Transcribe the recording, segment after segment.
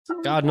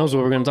God knows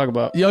what we're gonna talk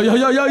about.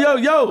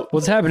 Yo.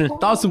 What's happening?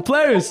 Thoughts and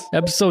players.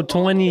 Episode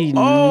 29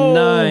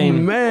 Oh,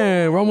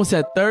 man. We're almost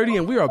at 30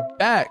 and we are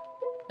back.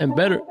 and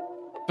better.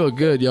 Feel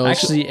good, yo.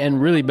 Actually,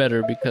 and really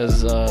better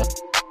because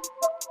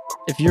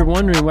if you're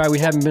wondering why we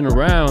haven't been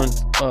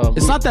around,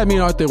 It's not that me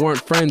and Arthur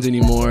weren't friends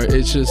anymore.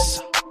 It's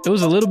just... it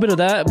was a little bit of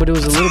that, but it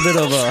was a little bit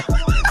of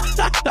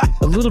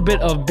a little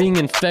bit of being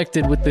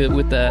infected with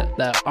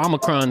that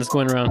Omicron that's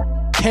going around.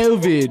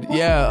 COVID.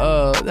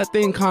 Yeah, that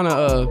thing kind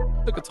of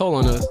took a toll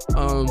on us.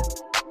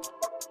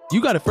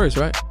 You got it first,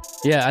 right?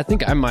 Yeah, I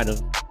think I might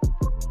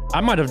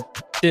have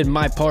did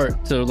my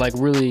part to like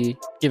really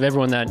give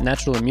everyone that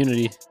natural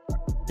immunity,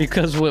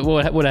 because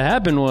what had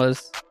happened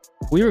was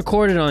we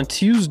recorded on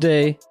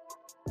Tuesday,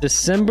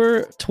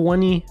 December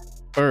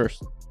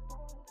 21st,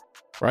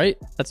 right?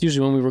 That's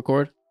usually when we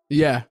record.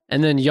 Yeah.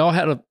 And then y'all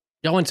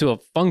went to a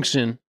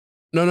function.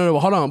 No.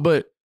 Hold on.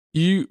 But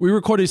we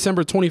recorded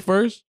December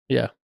 21st.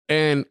 Yeah.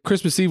 And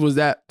Christmas Eve was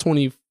that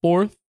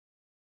 24th.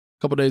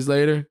 A couple days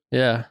later.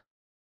 Yeah.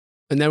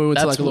 And then we went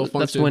to like a little function.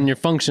 That's when your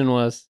function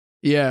was.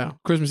 Yeah.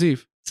 Christmas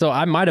Eve. So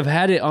I might have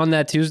had it on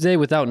that Tuesday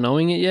without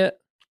knowing it yet.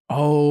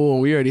 Oh,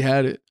 we already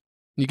had it.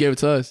 You gave it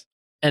to us.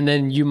 And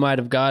then you might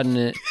have gotten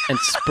it and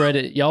spread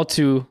it. Y'all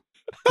two,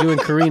 you and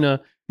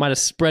Karina, might have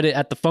spread it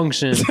at the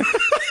function.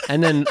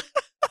 And then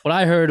what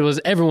I heard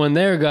was everyone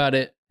there got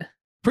it.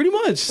 Pretty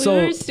much. We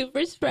So were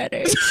super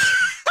spreaders.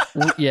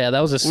 Yeah, that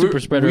was a super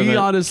spreader We event.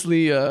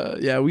 honestly,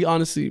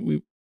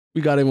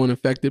 we got everyone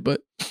infected,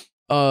 but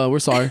we're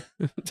sorry.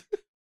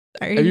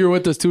 Sorry. If you were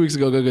with us 2 weeks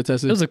ago, go get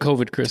tested. It was a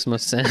COVID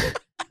Christmas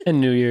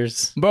and New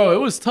Year's. Bro, it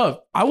was tough.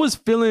 I was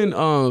feeling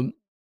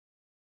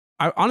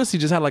I honestly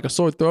just had like a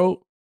sore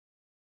throat,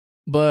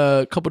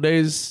 but a couple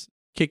days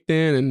kicked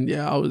in and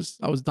yeah, I was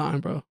dying,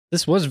 bro.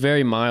 This was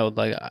very mild.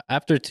 Like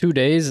after 2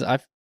 days, I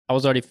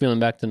was already feeling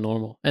back to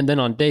normal. And then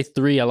on day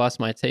 3, I lost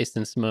my taste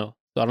and smell.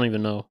 So I don't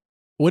even know.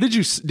 What did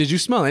you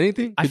smell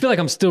anything? I feel like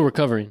I'm still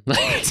recovering.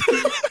 Like,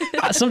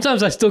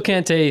 sometimes I still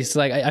can't taste.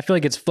 Like I feel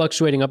like it's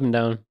fluctuating up and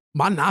down.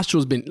 My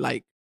nostrils been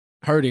like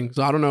hurting,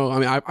 so I don't know. I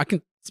mean, I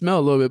can smell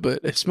a little bit,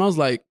 but it smells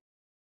like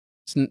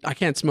I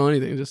can't smell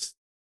anything. It just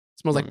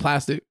smells like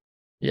plastic.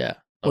 Yeah.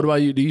 What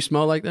about you? Do you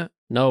smell like that?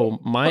 No,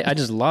 I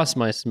just lost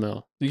my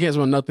smell. You can't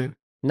smell nothing.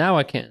 Now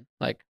I can.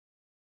 Like,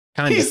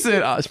 kind He of.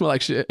 said, "I smell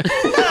like shit."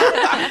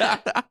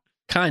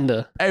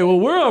 Kinda. Hey, well,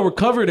 we're all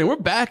recovered and we're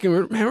back and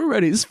we're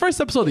ready. This is the first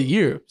episode of the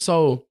year,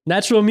 so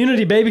Natural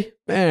immunity, baby.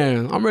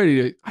 man, I'm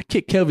ready to. I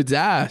kick Kevin's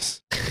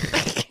ass.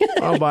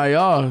 How about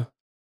y'all?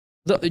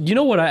 You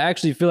know what? I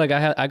actually feel like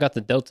I got the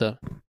Delta.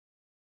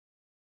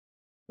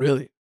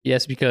 Really?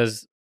 Yes,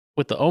 because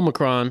with the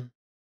Omicron,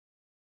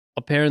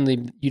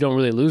 apparently you don't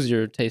really lose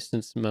your taste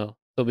and smell.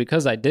 So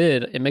because I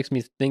did, it makes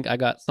me think I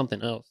got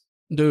something else.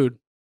 Dude,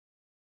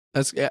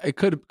 it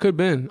could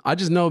been. I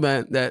just know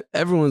that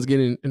everyone's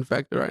getting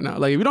infected right now.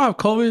 Like if you don't have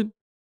COVID,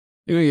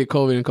 you're gonna get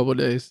COVID in a couple of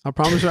days. I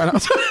promise right now.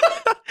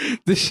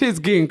 This shit's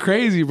getting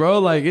crazy, bro.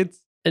 Like It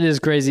is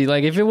crazy.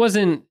 Like if it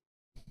wasn't,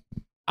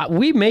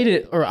 we made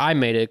it, or I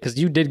made it, because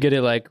you did get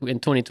it like in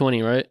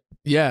 2020, right?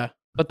 yeah.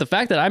 But the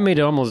fact that I made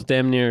it almost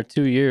damn near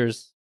 2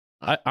 years,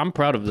 I'm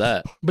proud of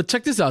that. But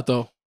check this out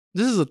though.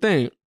 This is the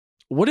thing.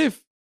 What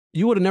if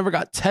you would have never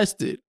got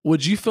tested?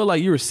 Would you feel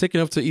like you were sick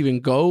enough to even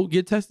go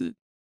get tested?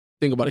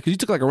 Think about it, because you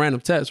took like a random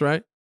test,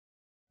 right?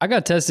 I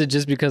got tested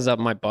just because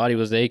my body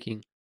was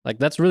aching. Like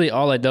that's really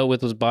all I dealt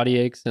with was body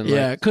aches. And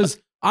Yeah, because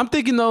I'm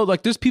thinking though,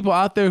 like there's people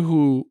out there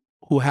who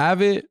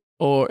have it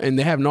and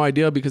they have no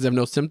idea because they have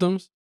no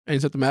symptoms,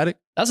 asymptomatic.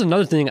 that's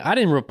another thing. I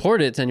didn't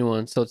report it to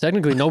anyone, so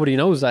technically nobody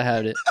knows I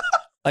had it.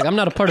 Like I'm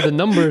not a part of the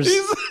numbers.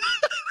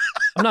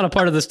 I'm not a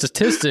part of the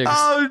statistics.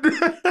 Oh,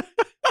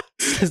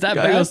 Is that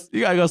bad?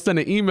 you gotta go send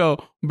an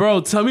email,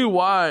 bro. Tell me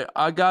why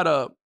I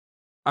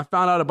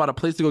found out about a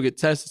place to go get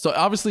tested. So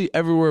obviously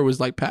everywhere was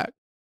like packed.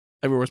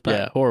 Everywhere was packed.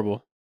 Yeah,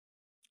 horrible.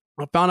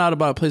 I found out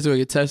about a place to go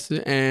get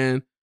tested,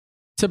 and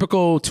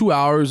typical 2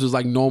 hours was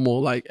like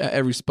normal, like at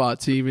every spot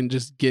to even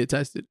just get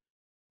tested.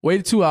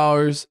 Waited 2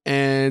 hours,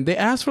 and they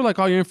asked for like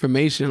all your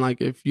information,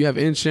 like if you have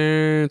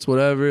insurance,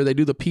 whatever. They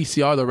do the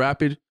PCR, the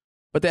rapid,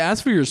 but they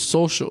ask for your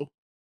social.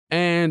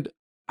 And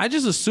I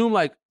just assume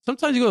like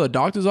sometimes you go to the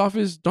doctor's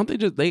office, don't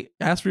they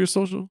ask for your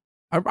social?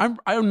 I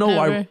don't know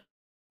why. Never.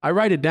 I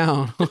write it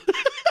down.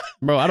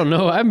 Bro, I don't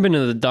know. I haven't been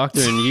to the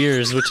doctor in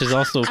years, which is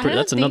also I don't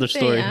that's another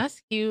think story. They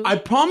ask you. I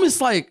promise,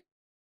 like,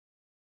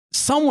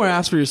 somewhere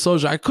asked for your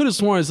social. I could have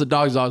sworn it's the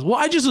dog's office. Well,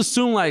 I just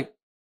assume, like,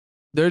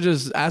 they're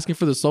just asking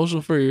for the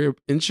social for your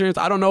insurance.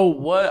 I don't know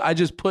what. I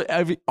just put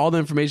all the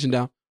information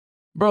down.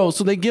 Bro,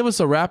 so they give us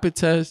a rapid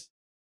test.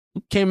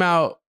 Came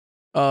out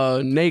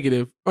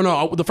negative. Oh,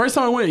 no. The first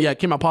time I went, it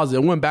came out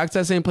positive. I went back to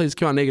that same place,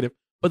 came out negative.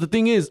 But the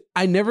thing is,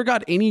 I never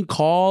got any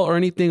call or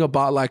anything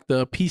about, like,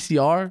 the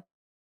PCR.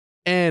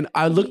 And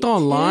I looked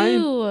online.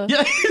 Too.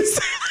 Yes.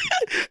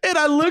 And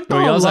I looked Bro,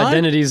 online. y'all's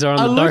identities are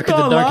on the dark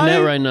online.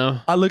 net right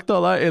now. I looked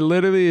online. It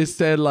literally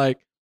said like,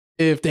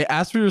 if they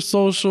ask for your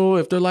social,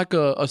 if they're like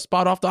a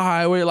spot off the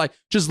highway, like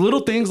just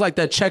little things like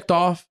that checked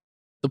off.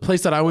 The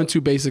place that I went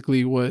to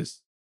basically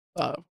was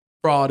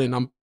fraud, and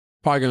I'm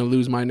probably gonna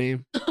lose my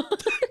name.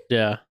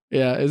 Yeah.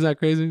 Yeah, isn't that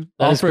crazy?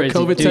 That is For a crazy.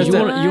 COVID Dude, test. you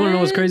want to know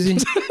what's crazy?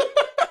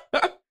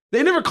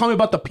 They never call me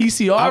about the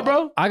PCR,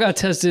 bro. I got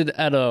tested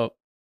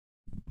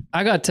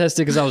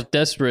because I was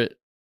desperate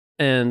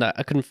and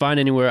I couldn't find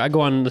anywhere. I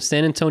go on the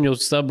San Antonio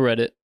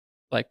subreddit,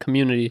 like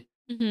community,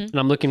 Mhm. and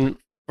I'm looking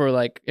for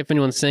like if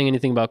anyone's saying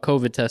anything about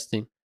COVID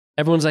testing.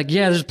 Everyone's like,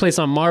 yeah, there's a place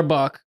on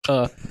Marbach,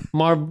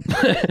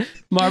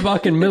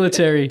 Marbach and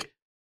Military.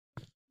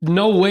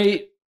 No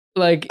wait,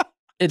 like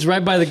it's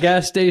right by the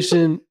gas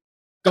station.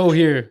 Go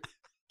here.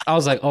 I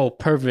was like, oh,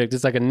 perfect.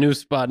 It's like a new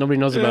spot. Nobody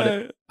knows about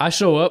it. I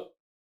show up.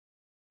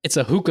 It's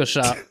a hookah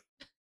shop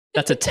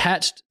that's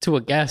attached to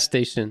a gas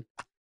station.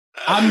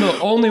 I'm the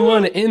only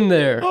one in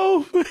there.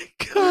 Oh my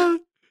god.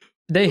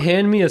 They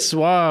hand me a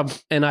swab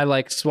and I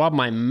like swab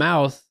my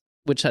mouth,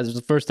 which is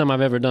the first time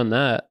I've ever done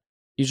that.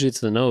 Usually it's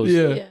the nose.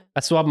 Yeah. Yeah. I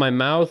swabbed my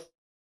mouth.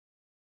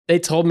 They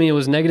told me it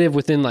was negative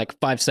within like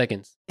 5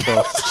 seconds. So,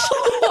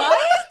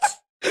 What?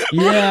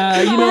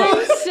 yeah, you know,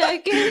 5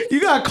 seconds?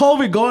 You got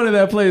COVID going to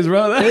that place,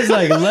 bro. it was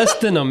like less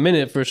than a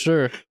minute for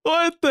sure.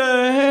 What the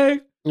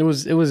heck? It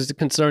was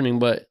concerning,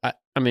 but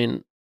I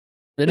mean,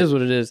 it is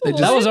what it is. They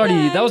just- That was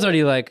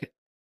already like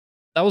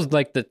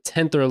the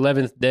 10th or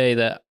 11th day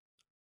that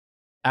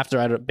after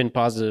I'd been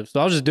positive. So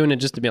I was just doing it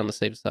just to be on the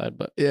safe side.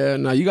 But Yeah,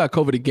 no, you got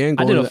COVID again.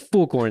 I Going did a to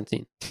full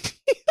quarantine.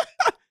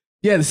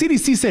 yeah, the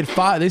CDC said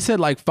 5. They said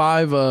like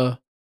 5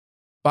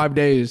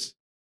 days.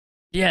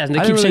 Yeah, and they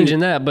I keep didn't really- changing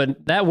that,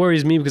 but that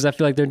worries me because I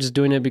feel like they're just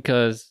doing it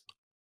because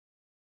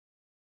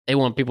they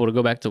want people to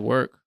go back to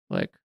work.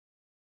 Like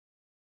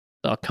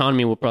the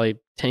economy will probably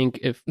tank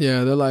if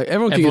Yeah, they're like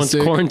everyone can get everyone's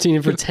sick.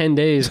 quarantining for 10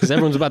 days because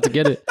everyone's about to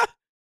get it.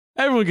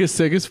 Everyone gets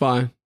sick. It's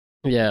fine.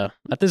 Yeah,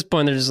 at this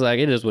point they're just like,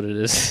 it is what it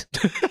is.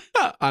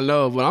 I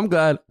know, but I'm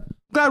glad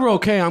we're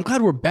okay. I'm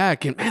glad we're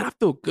back, and man, I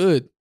feel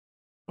good.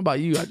 How about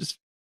you?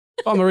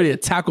 I'm ready to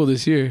tackle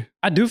this year.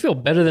 I do feel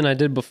better than I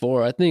did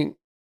before. I think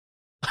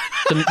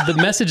the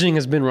messaging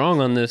has been wrong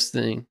on this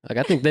thing. Like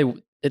I think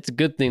it's a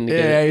good thing to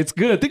Yeah, get it. it's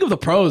good. Think of the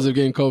pros of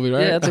getting COVID,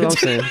 right? Yeah, that's what I'm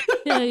saying.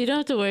 Yeah, you don't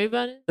have to worry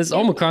about it. This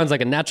Omicron's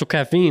like a natural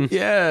caffeine.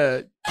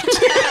 Yeah.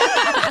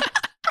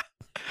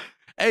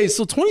 Hey,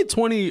 so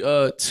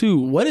 2022,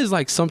 what is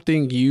like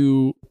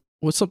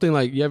what's something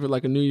like you ever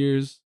like a New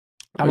Year's?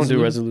 I don't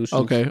do resolution? resolutions.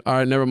 Okay. All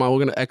right, never mind. We're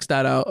gonna X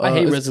that out. I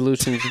hate is-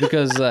 resolutions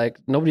because like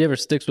nobody ever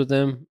sticks with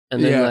them,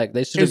 and then Yeah. like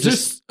they should have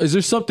just. Is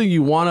there something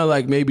you wanna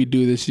like maybe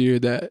do this year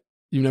that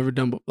you've never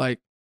done like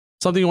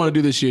something you want to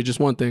do this year, just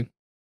one thing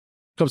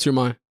comes to your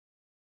mind?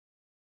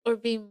 Or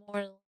be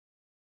more.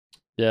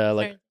 Yeah,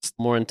 like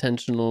more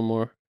intentional,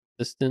 more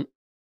consistent.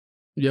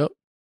 Yep.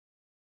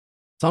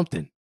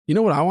 Something. You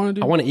know what I want to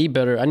do? I want to eat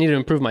better. I need to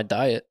improve my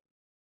diet.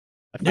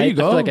 There you I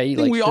go. feel like I eat think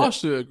like we shit. all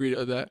should agree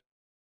to that.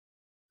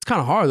 It's kind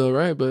of hard though,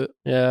 right? But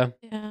Yeah,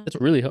 Yeah. it's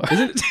really hard. is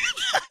it?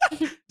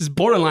 It's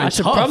borderline. I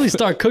should tough. probably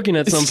start cooking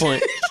at some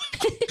point.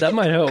 That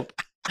might help.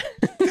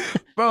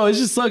 Bro, it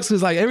just sucks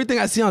because like everything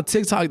I see on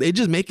TikTok, they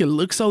just make it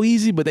look so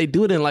easy, but they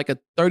do it in like a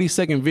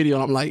 30-second video.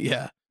 And I'm like,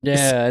 yeah.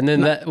 Yeah, and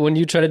then that when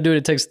you try to do it,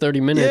 it takes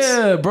 30 minutes.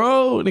 Yeah,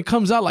 bro. And it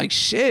comes out like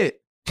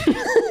shit.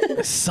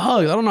 It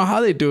sucks. I don't know how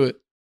they do it.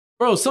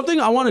 Bro, something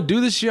I want to do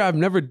this year I've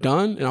never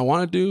done and I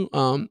want to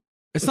do.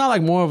 It's not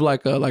like more of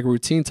like a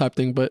routine type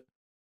thing, but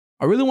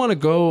I really want to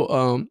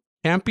go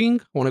camping.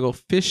 I want to go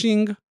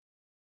fishing.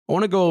 I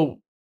want to go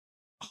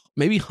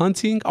maybe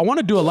hunting. I want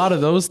to do a lot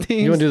of those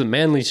things. You want to do the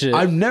manly shit.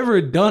 I've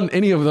never done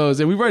any of those,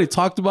 and we've already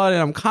talked about it.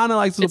 I'm kind of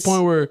like to the It's-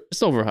 point where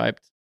it's overhyped.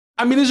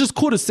 I mean, it's just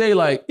cool to say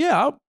like,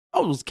 yeah, I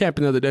was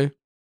camping the other day.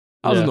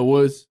 I was Yeah. in the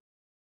woods.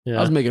 Yeah.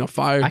 I was making a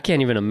fire. I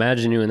can't even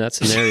imagine you in that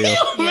scenario.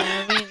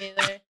 Yeah, me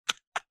neither.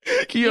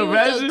 Can you would go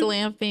imagine?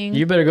 glamping.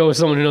 You better go with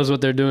someone who knows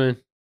what they're doing.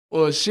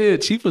 Well,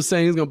 shit. Chief was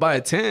saying he's gonna buy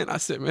a tent. I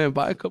said, man,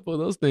 buy a couple of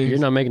those things. You're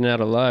not making it out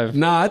alive.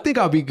 Nah, I think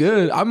I'll be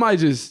good. I might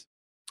just.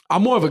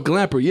 I'm more of a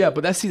glamper, yeah,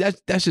 but that's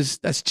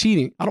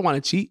cheating. I don't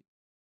want to cheat.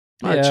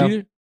 I'm not Yeah. a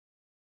cheater.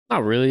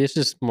 Not really. It's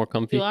just more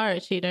comfy. You are a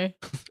cheater.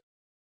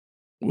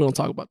 We don't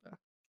talk about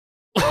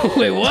that.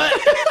 Wait, what?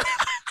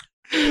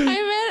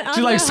 I meant on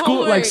She like the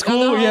school- like homework,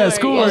 school? on the Yeah, homework,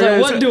 school, I was yeah.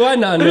 like, what do I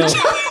not know?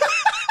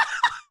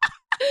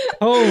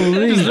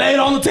 Holy. Just lay it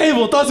on the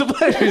table. Thoughts and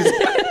pleasures.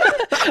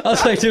 I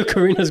was like, dude,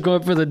 Karina's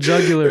going for the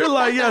jugular. You're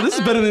like, yeah, this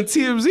is better than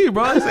TMZ,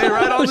 bro. This ain't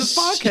right on Oh, this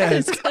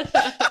shit.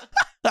 podcast.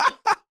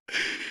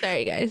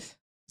 Sorry, guys.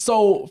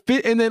 So,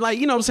 and then like,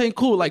 you know what I'm saying?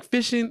 Cool. Like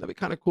fishing, that'd be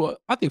kind of cool.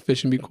 I think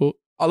fishing be cool.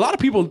 A lot of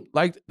people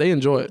they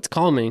enjoy it. It's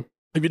calming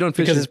Have you done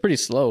because fishing? it's pretty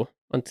slow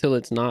until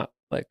it's not.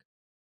 Like,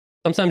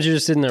 sometimes you're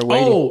just sitting there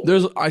waiting.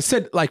 Oh, I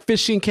said like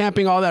fishing,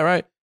 camping, all that,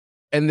 right?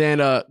 And then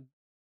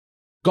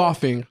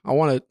golfing. I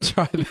want to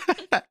try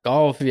that.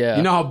 Golf, yeah.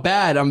 You know how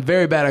bad I'm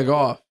very bad at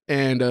golf,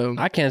 and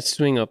I can't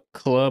swing a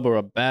club or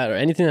a bat or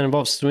anything that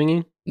involves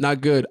swinging.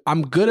 not good.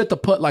 I'm good at the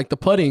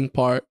putting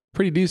part,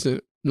 pretty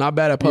decent. Not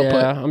bad at putt.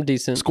 Yeah, I'm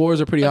decent. Scores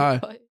are pretty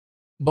high,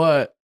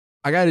 but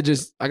I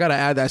gotta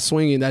add that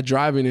swinging, that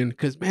driving in,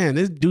 because man,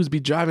 this dudes be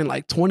driving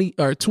like 20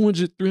 or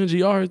 200, 300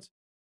 yards.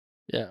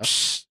 Yeah.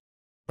 Psh,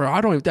 bro,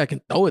 I don't even think I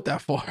can throw it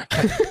that far.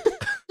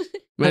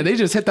 Man, they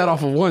just hit that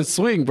off of one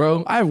swing,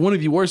 bro. I have one of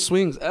the worst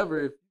swings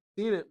ever. If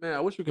you've seen it, man. I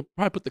wish we could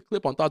probably put the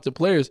clip on Thoughts and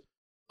Players.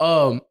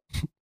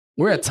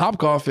 We're at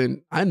Topgolf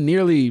and I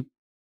nearly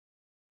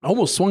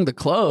almost swung the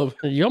club.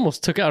 You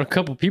almost took out a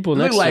couple people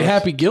Look next like to us.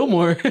 Happy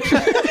Gilmore.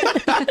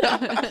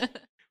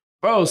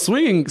 Bro,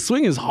 swing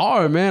is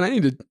hard, man. I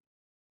need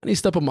to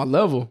step up my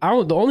level.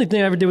 The only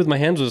thing I ever did with my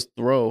hands was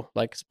throw,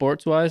 like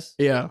sports wise.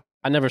 Yeah.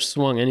 I never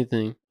swung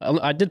anything.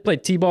 I did play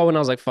t-ball when I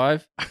was like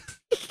 5,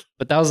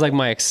 but that was like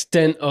my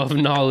extent of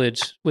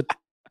knowledge.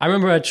 I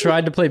remember I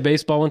tried to play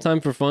baseball one time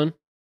for fun.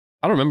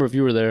 I don't remember if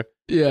you were there,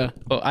 Yeah.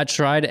 but I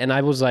tried and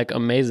I was like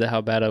amazed at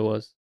how bad I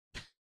was.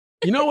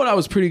 You know what I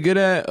was pretty good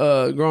at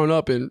growing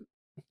up, and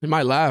you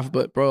might laugh,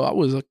 but bro, I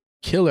was a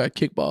killer at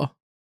kickball.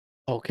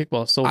 Oh,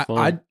 kickball is so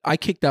fun. I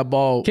kicked that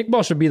ball.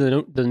 Kickball should be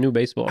the new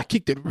baseball. I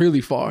kicked it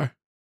really far.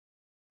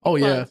 Oh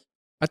yeah.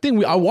 I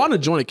think I want to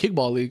join a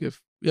kickball league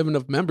if we have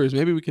enough members.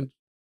 Maybe we can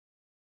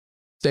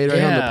say it right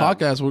here on the Yeah.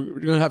 podcast. We're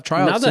gonna have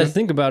tryouts. Now that I soon.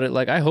 think about it,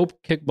 like I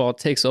hope kickball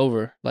takes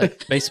over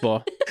like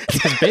baseball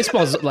because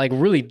baseball's like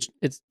really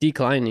it's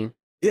declining.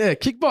 Yeah,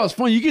 kickball is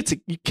fun. You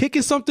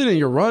kicking something and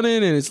you're running,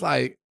 and it's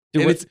like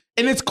Dude,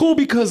 and it's cool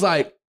because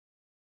like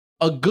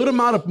a good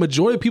amount of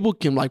majority of people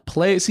can like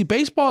play. See,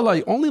 baseball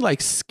like only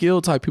like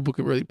skill type people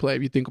can really play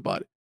if you think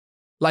about it.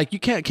 Like you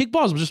can't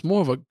kickball is just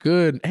more of a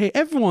good. Hey,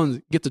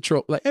 everyone gets a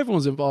trophy. Like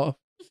everyone's involved.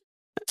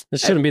 It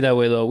shouldn't be that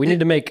way though. We need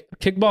to make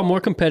kickball more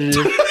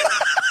competitive.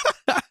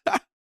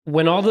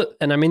 When all the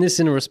and I mean this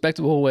in a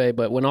respectable way,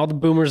 but when all the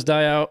boomers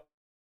die out,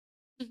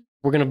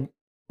 we're gonna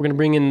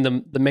bring in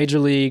the major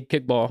league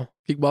kickball,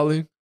 Kickball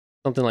league.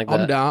 something like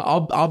I'm that. down.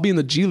 I'll be in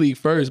the G League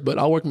first, but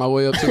I'll work my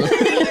way up to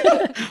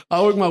the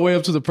I'll work my way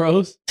up to the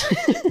pros.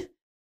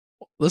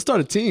 Let's start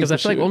a team. Because I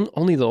for feel sure. like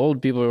only the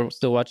old people are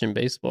still watching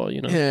baseball.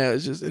 You know, Yeah,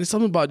 it's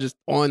something about just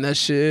on that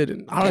shit,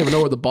 and I don't even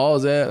know where the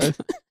ball's at.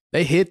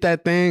 They hit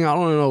that thing. I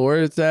don't know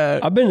where it's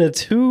at. I've been to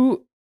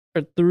 2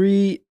 or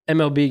 3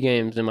 MLB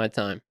games in my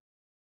time,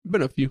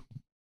 Been a few.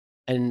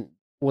 and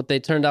what they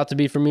turned out to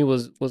be for me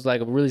was like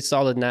a really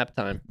solid nap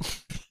time.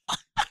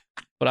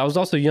 But I was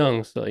also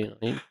young, so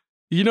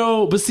You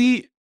know, but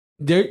see,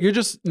 you're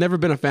just never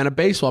been a fan of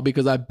baseball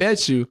because I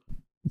bet you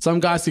some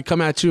guys could come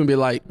at you and be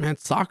like, "Man,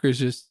 soccer is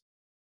just."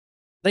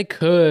 they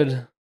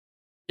could.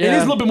 It is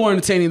a little bit more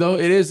entertaining though.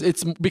 It is.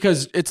 It's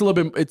because it's a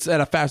little bit. It's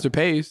at a faster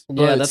pace. Yeah,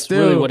 but that's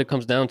still, really what it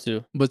comes down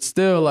to. But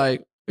still,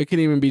 like it can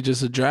even be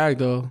just a drag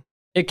though.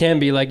 It can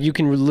be like you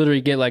can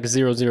literally get like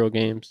 0-0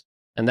 games,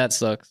 and that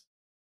sucks.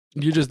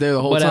 You're just there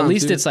the whole But time. at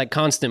least too. it's like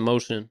constant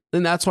motion.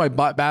 and that's why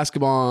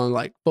basketball and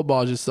like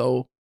football is just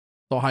so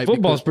hype.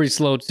 Football's pretty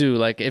slow too.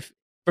 Like if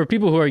for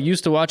people who are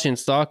used to watching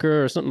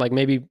soccer or something, like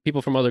maybe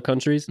people from other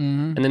countries,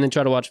 Mhm. and then they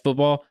try to watch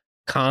football,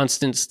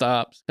 constant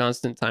stops,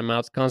 constant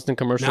timeouts, constant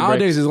commercial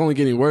Nowadays breaks. it's only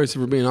getting worse.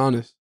 If we're being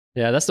honest,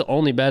 Yeah, that's the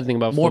only bad thing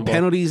about more football.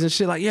 penalties and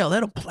shit. Like, yeah,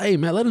 let him play,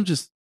 man. Let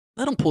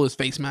him pull his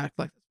face mask.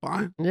 Like, that's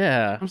fine.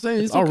 Yeah, I'm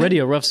saying it's already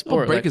a rough Don't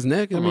sport. break Like, his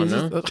neck. I come mean,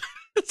 on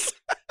it's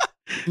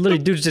literally,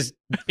 dudes just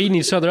beating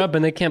each other up,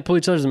 and they can't pull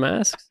each other's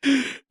masks.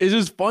 it's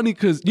just funny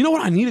because you know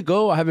what? I need to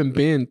go. I haven't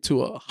been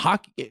to a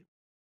hockey game.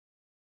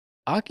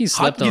 Hockey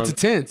slept Hockey on. gets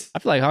intense. I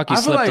feel like hockey I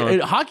feel slept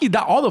like on. hockey,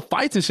 all the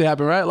fights and shit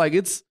happen, right? Like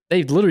it's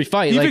They literally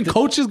fight. even Like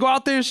coaches go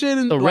out there and shit.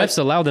 And the like, refs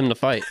allow them to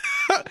fight.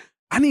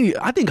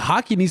 I think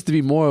hockey needs to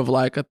be more of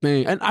like a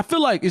thing, and I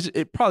feel like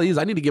it probably is.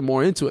 I need to get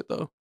more into it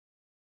though.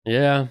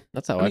 Yeah,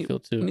 that's how I I need- feel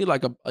I too. need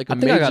like a I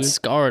think major. I got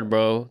scarred,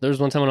 bro. There was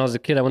one time when I was a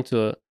kid, I went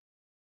to it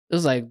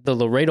was like the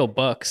Laredo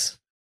Bucks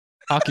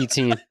hockey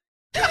team.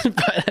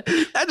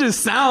 That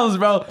just sounds,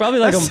 bro. Probably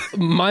like That's- a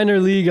minor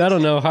league, I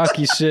don't know,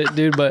 hockey shit,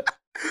 dude. But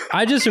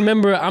I just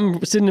remember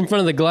I'm sitting in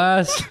front of the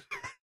glass.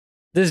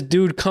 This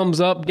dude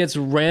comes up, gets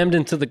rammed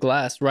into the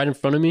glass right in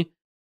front of me.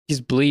 He's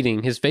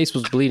bleeding. His face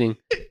was bleeding.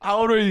 How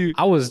old are you?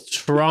 I was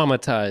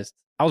traumatized.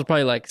 I was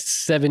probably like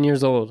 7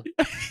 years old.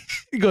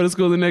 You go to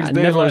school the next I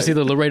day. never want like, to see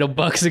the Laredo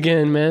Bucks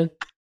again, man.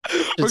 we're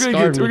Just gonna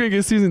scarred get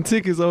me. season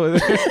tickets over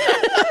there.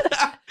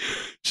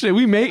 Shit,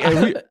 we make I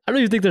if don't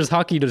even think there's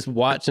hockey to just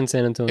watch in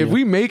San Antonio.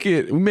 we make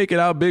it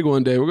out big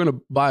one day. We're gonna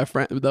buy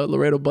the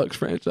Laredo Bucks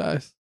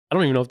franchise. I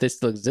don't even know if they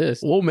still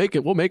exist. We'll make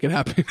it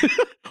happen.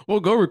 We'll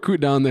go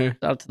recruit down there.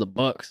 Shout out to the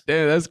Bucks.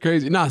 Damn, that's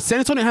crazy. Nah, San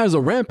Antonio has a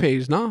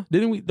rampage. Nah,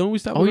 don't we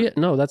stop? Oh with yeah,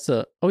 no, that's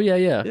a. Oh yeah,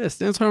 yeah. yeah,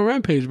 San Antonio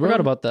rampage, bro.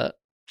 Forgot about that.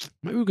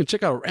 Maybe we can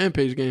check out a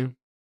rampage game.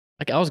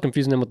 Like I was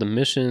confusing them with the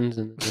missions,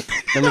 and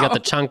then we got the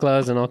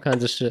chanclas and all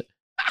kinds of shit.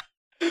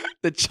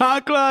 The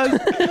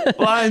chanclas,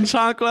 flying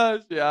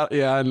chanclas.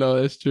 Yeah, I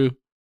know that's true.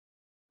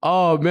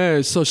 Oh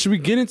man, so should we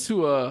get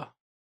into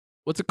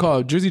what's it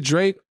called? Drizzy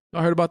Drake.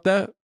 I heard about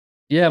that.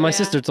 Yeah, my Yeah.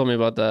 sister told me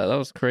about that. That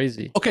was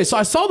crazy. Okay, so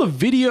I saw the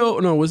video.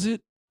 No, was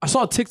it? I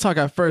saw a TikTok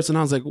at first, and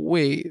I was like,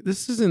 wait,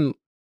 this isn't.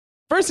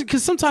 First,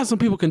 because sometimes some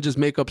people can just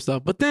make up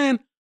stuff, but then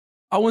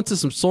I went to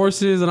some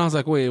sources, and I was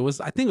like, wait,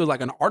 I think it was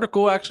like an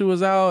article actually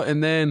was out,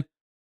 and then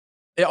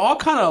it all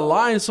kind of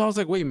aligned. So I was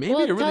like, wait, maybe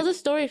Well, it tell really. the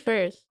story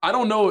first. I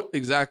don't know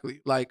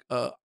exactly. Like,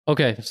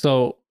 Okay,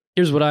 so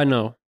here's what I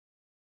know.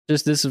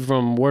 This is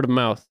from word of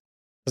mouth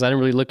because I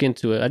didn't really look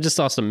into it. I just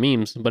saw some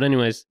memes. But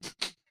anyways,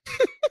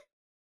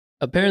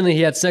 Apparently,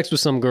 he had sex with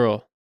some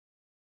girl,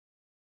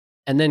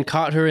 and then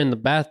caught her in the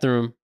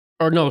bathroom.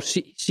 Or no,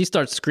 she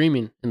starts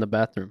screaming in the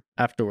bathroom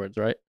afterwards,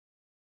 right?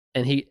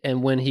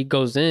 And when he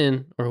goes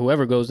in, or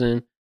whoever goes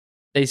in,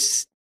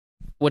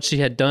 what she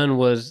had done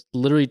was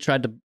literally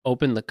tried to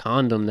open the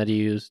condom that he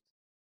used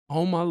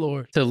Oh my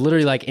lord. to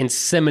literally like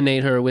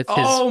inseminate her with his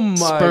Oh my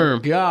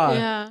sperm. god.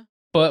 Yeah.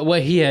 But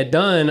what he had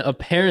done,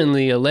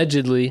 apparently,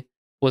 allegedly,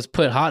 was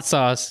put hot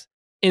sauce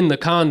in the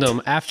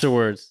condom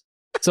afterwards.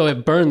 So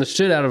it burned the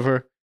shit out of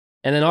her.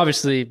 And then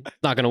obviously,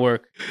 not going to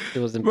work. It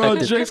was Bro,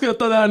 infected. Drake's gonna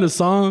throw that in the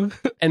song.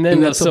 And then,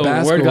 and that so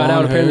Tabasco word got out.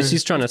 on Apparently, her.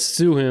 she's trying to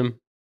sue him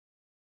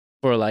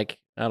for like,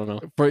 I don't know,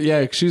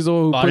 She's the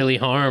one who bodily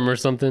harm or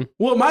something.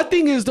 Well, my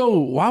thing is though,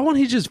 why won't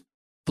he just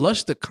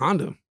flush the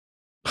condom?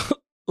 I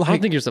like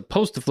don't think you're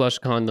supposed to flush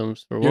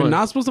condoms for you're one.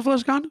 not supposed to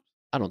flush condoms?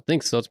 I don't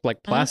think so. It's like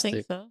I don't plastic,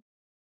 think so.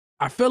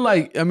 I feel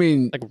like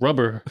like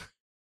rubber.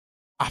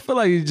 I feel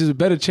like it's just a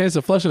better chance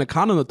of flushing a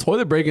condom the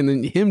toilet breaking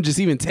than him just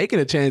even taking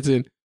a chance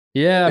in.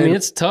 Yeah, I mean, And-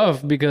 it's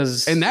tough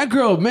because. And that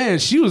girl, man,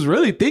 she was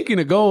really thinking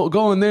to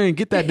go in there and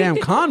get that damn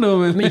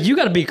condom. I And mean, you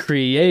got to be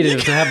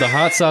creative to have the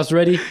hot sauce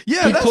ready.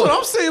 yeah, He that's put- what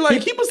I'm saying.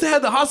 Like he must have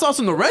had the hot sauce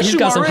in the restroom He's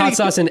got some already. hot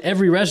sauce in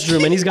every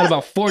restroom, and he's got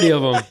about 40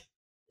 of them.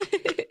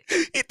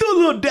 He threw a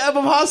little dab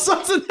of hot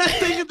sauce in that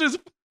thing and just.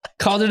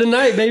 Called it a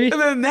night, baby. And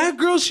then that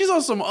girl, she's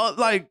on some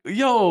like,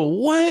 yo,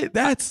 what?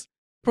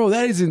 Bro,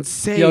 that is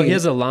insane. Yo, he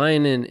has a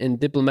line in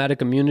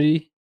diplomatic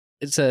immunity.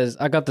 It says,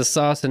 "I got the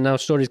sauce, and now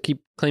shorties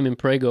keep claiming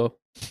Prego."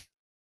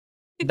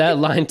 That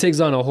line takes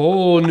on a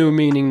whole new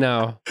meaning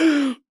now.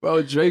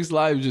 Bro, Drake's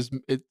life just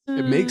it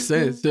makes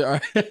sense.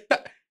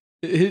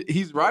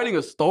 He's writing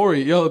a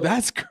story. Yo,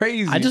 that's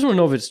crazy. I just want to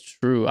know if it's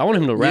true. I want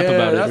him to rap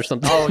about it or that's-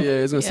 something. Oh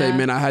yeah, he's gonna say, Yeah.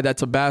 man, I had that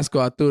Tabasco,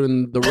 I threw it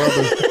in the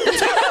rubber.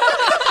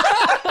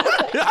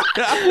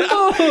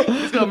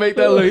 He's gonna make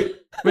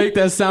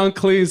that sound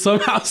clean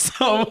somehow,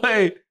 some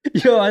way.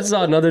 Yo, I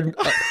saw another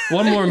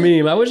one more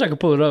meme. I wish I could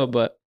pull it up,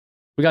 but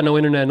we got no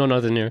internet, no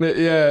nothing here.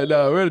 Yeah,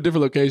 no, we're at a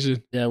different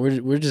location. Yeah,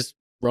 we're just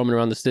roaming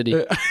around the city.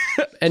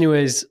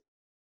 Anyways,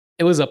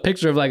 it was a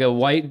picture of like a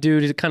white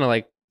dude. He's kind of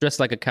like dressed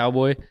like a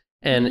cowboy,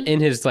 and Mhm. in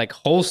his like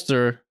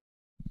holster,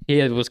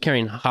 was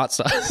carrying hot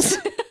sauce.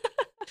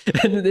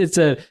 And it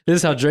said, "This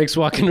is how Drake's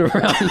walking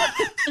around."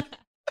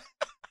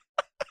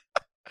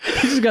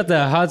 He just got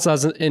that hot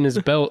sauce in his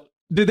belt.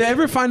 Did they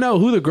ever find out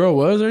who the girl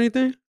was or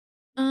anything?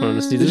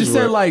 Honestly, They This just is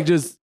said where- like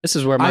just This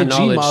is where my IG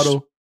knowledge.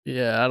 model.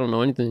 Yeah, I don't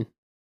know anything.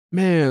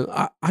 Man,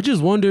 I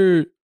just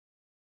wonder.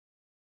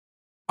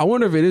 I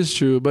wonder if it is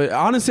true, but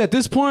honestly, at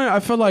this point, I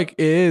feel like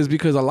it is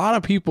because a lot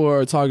of people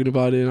are talking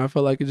about it, and I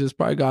feel like it just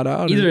probably got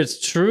out. Either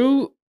it's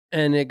true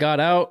and it got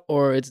out,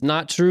 or it's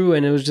not true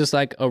and it was just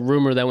like a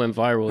rumor that went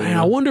viral. you Man,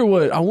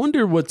 know? I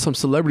wonder what some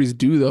celebrities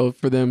do though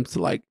for them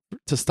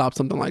to stop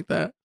something like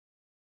that.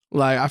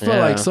 Like I feel Yeah.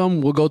 like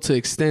some will go to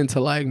extent to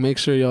like make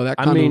sure that.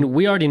 I Kind mean,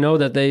 we already know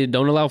that they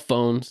don't allow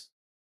phones.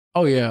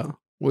 oh yeah,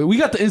 we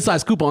got the inside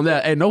scoop on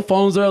that. And no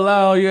phones are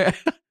allowed. Yeah,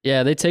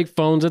 Yeah, they take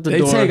phones at the they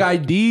door. take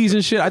IDs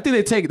and shit. I think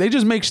they take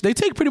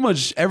pretty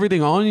much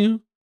everything on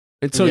you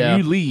until Yeah.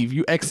 you leave,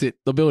 you exit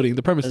the building, the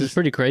It's premises.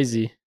 pretty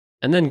crazy.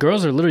 And then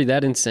girls are literally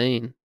that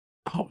insane.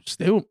 Oh,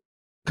 still.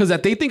 Because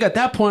they think at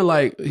that point,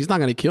 like, he's not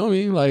going to kill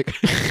me. Like,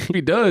 if he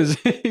does,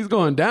 he's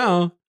going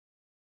down.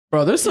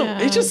 Bro, there's some,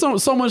 it's just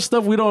so much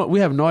stuff we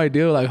have no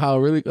idea, like, how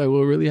really, like,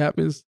 what really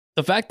happens.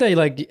 The fact that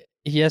like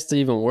he has to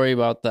even worry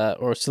about that,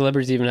 or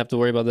celebrities even have to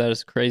worry about that,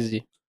 is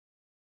crazy.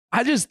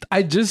 I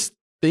just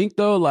think,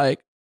 though, like,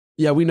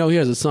 yeah, we know he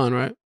has a son,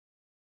 right?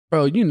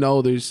 Bro,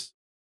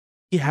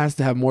 he has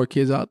to have more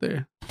kids out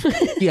there.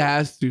 He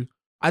has to.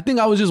 I think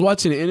I was just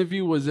watching an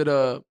interview. Was it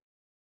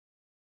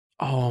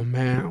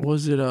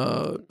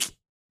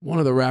one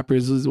of the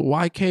rappers? Was it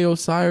YK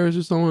Osiris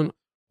or someone?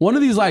 One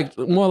of these like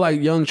more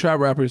like young trap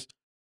rappers.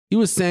 He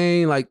was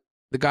saying like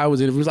the guy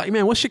was interviewing. He was like,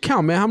 man, what's your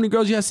count, man? How many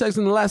girls you had sex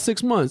in the last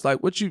 6 months? Like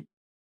what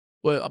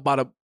about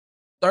a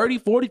 30,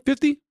 40,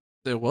 50? I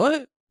said,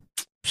 what?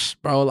 Psh,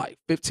 bro, like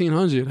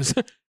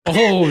 1,500.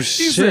 Oh He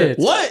shit! said,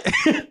 what?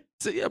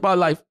 So, yeah, about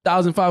like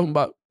 1,500,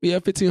 about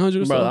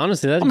 1,500 or Bro, so.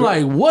 honestly, that's I'm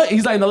like, what?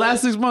 He's like, in the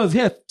last 6 months, he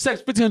had sex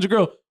 1,500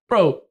 girls.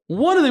 Bro,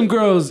 one of them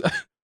girls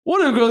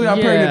got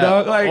pregnant,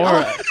 dog. Like,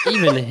 or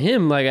even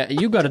him, like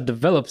you got to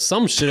develop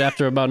some shit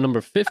after about number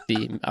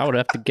 50. I would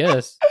have to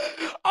guess.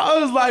 I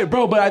was like,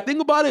 bro, but I think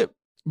about it,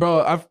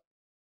 bro. I've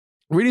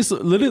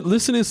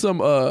listening some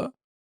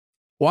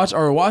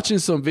watching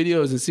some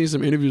videos and seeing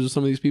some interviews with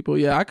some of these people.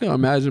 Yeah, I can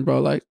imagine,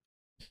 bro. Like,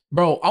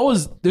 bro,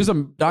 there's a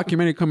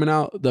documentary coming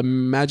out, the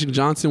Magic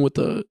Johnson with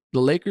the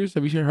Lakers.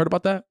 Have you heard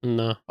about that?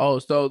 No. Oh,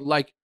 so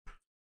like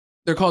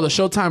they're called the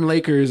Showtime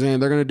Lakers,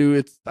 and they're gonna do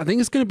it. I think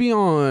it's gonna be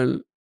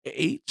on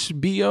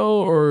HBO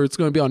or it's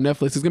gonna be on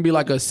Netflix. It's gonna be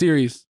like a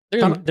series. They're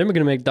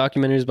gonna make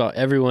documentaries about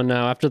everyone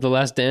now after The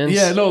Last Dance.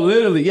 Yeah, no,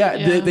 literally, yeah.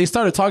 Yeah. They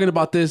started talking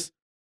about this.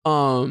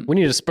 We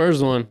need a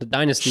Spurs one, the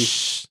Dynasty.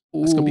 Shh,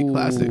 it's gonna be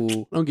classic.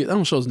 Ooh. That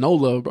don't show us no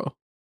love, bro.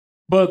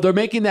 But they're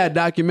making that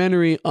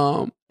documentary,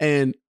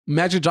 and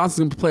Magic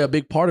Johnson's gonna play a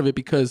big part of it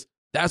because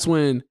that's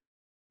when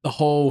the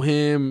whole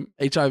him,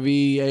 HIV,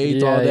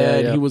 AIDS, all Yeah,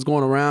 that. yeah. He was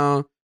going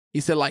around. He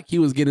said like he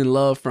was getting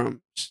love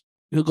from.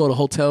 He'll go to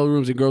hotel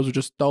rooms and girls would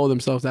just throw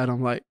themselves at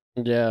him like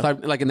Yeah.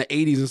 like in the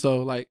 80s and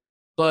so like.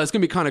 So it's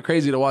gonna be kind of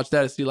crazy to watch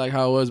that and see like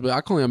how it was. But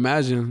I can only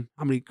imagine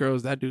how many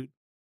girls that dude.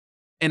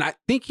 And I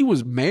think he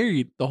was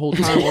married the whole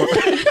time. Or,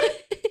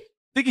 I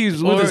think he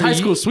was with his Or high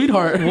school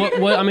sweetheart.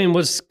 what I mean,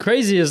 what's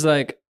crazy is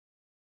like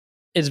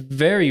it's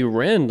very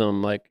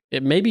random. Like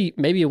maybe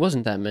it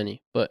wasn't that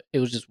many, but it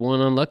was just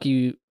one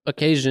unlucky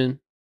occasion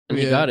and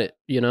he Yeah. got it,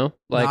 you know?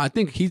 Like Nah, I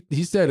think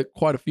he said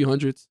quite a few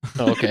hundreds.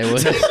 oh, okay.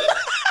 Well,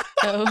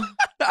 Oh,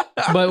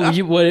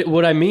 but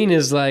what I mean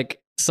is like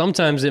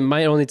sometimes it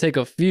might only take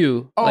a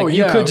few. Oh, like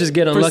you yeah. could just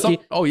get For unlucky,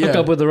 some- oh hook yeah.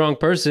 up with the wrong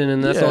person,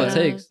 and that's all it Yeah.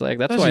 takes. Like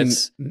that's why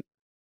Especially it's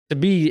to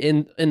be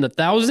in the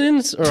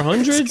thousands or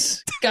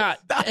hundreds. God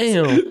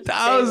damn,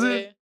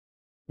 Thousands.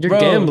 you're Bro.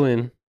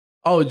 gambling.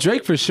 Oh,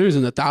 Drake for sure is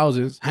in the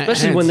thousands.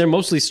 Especially when they're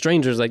mostly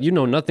strangers. Like you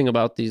know nothing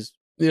about these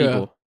yeah.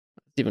 people.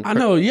 It's even I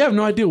know you have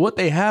no idea what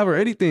they have or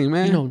anything,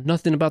 man. you know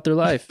nothing about their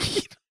life.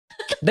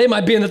 They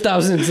might be in the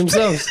thousands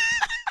themselves.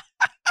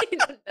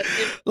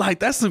 Like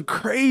that's some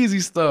crazy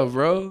stuff,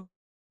 bro.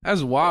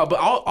 That's wild. But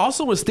I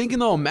also was thinking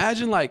though,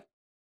 imagine like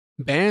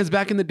bands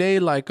back in the day,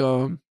 like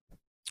oh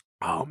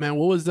man,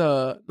 what was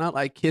not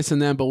like Kiss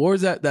and them, but what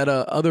was that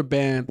other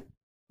band,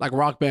 like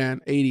rock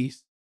band,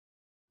 80s?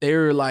 They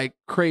were like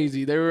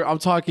crazy. They were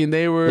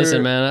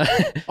Listen, man.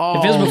 Oh,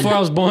 if it was before I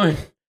was born,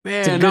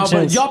 it's a man, good no, but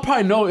chance. y'all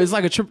probably know it's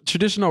like a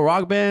traditional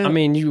rock band. I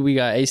mean, we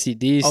got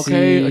AC/DC.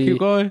 okay, keep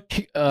going.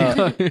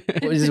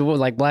 What is it? What,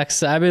 like Black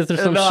Sabbath or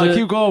some No, shit?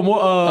 keep going. More,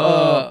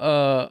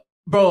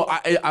 bro,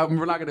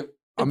 we're not gonna.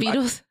 the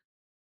Beatles.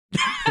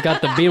 We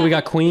got the beat. We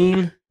got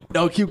Queen.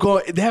 No, keep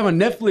going. They have a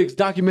Netflix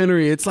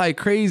documentary. It's like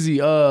crazy.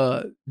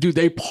 Dude,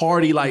 they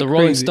party like The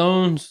Rolling crazy.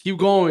 Stones. Keep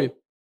going,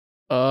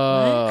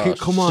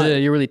 Come on.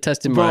 shit, you're really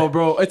testing bro. my.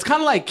 Bro, it's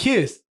kind of like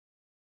Kiss.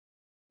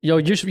 Yo,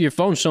 your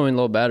phone's showing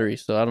low battery,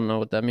 so I don't know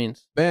what that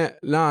means. Man,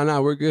 nah,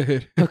 we're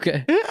good.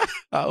 Okay,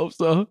 I hope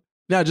so.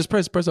 Yeah, just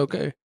press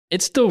OK.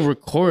 it's still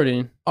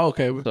recording,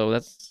 Okay, so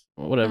that's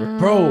whatever.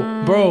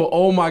 bro.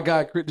 Oh my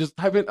God, just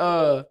type in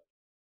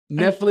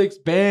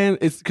Netflix band.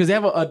 It's because they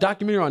have a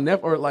documentary on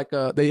Netflix, or like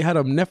they had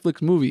a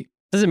Netflix movie.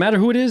 Does it matter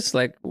who it is?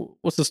 Like,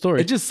 what's the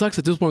story? It just sucks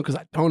at this point because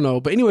I don't know.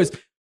 But anyways,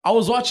 I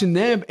was watching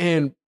them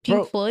and Pink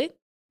bro, Floyd.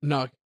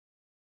 no,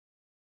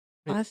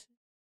 Us.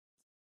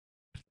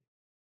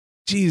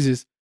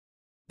 Jesus.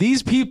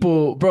 These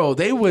people, bro,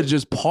 they would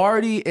just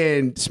party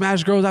and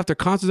smash girls after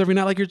concerts every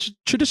night, like your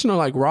traditional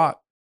like rockers.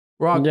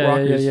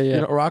 Yeah. You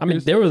know, I rockers.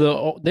 mean, they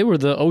were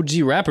the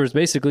OG rappers,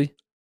 basically.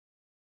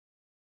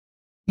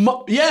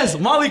 Yes,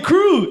 Molly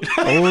Crew.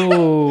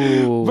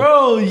 Oh,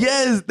 Bro,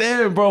 yes,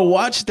 damn, bro.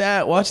 Watch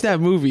that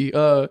movie.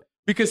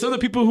 Because some of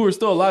the people who are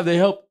still alive, they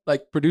helped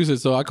like produce it.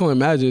 So I can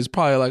imagine it's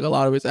probably like a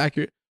lot of it's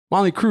accurate.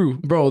 Molly Crew,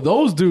 bro,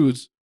 those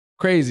dudes,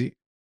 crazy.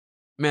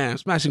 Man,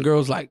 smashing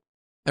girls like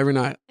every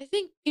night. I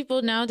think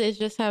people nowadays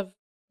just have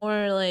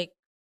more like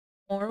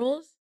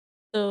morals.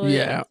 So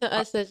Yeah. to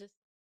us, that's just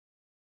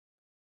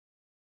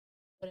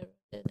whatever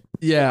it did.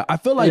 Yeah, I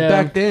feel like Yeah.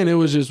 back then it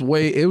was just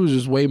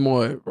way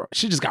more. Bro,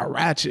 she just got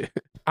ratchet.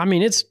 I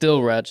mean, it's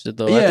still ratchet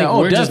though. I Yeah, think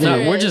oh,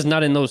 definitely. we're just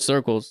not in those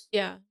circles.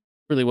 Yeah.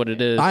 Really, what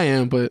it is. I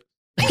am, but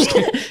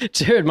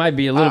Jared might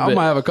be a little I bit.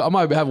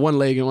 might have one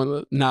leg and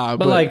one. Nah,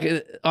 But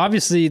like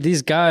obviously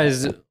these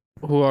guys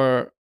who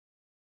are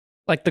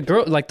like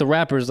the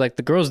rappers, like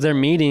the girls they're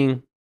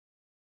meeting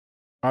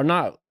are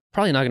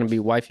probably not going to be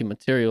wifey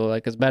material,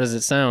 like as bad as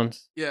it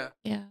sounds. yeah,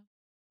 Yeah.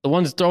 The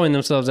ones throwing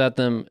themselves at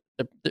them,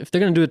 if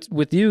they're going to do it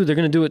with you, they're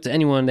going to do it to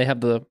anyone they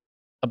have the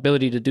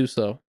ability to do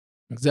so.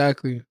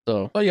 exactly.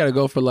 So Oh, you got to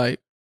go for like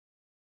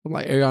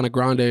Ariana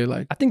Grande,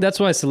 like. I think that's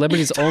why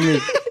celebrities only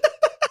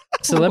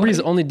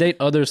date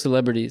other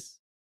celebrities.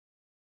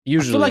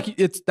 Usually. I feel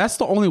like that's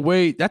the only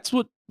way. That's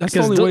the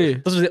Because only way.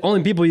 those are the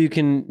only people you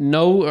can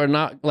know are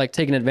not like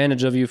taking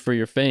advantage of you for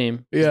your fame.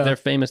 'Cause Yeah. they're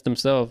famous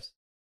themselves.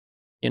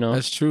 You know,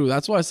 That's true.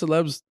 That's why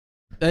celebs.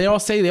 They all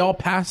say they all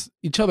pass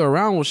each other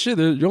around. Well, shit,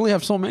 you only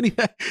have so many.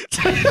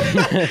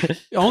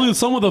 Only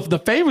some of the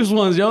famous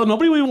ones, yo.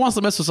 Nobody even wants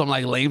to mess with some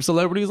like lame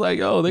celebrities. Like,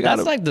 yo, they got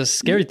that's like the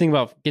scary thing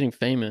about getting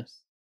famous.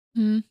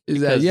 is that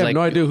because, you have like,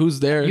 no idea who's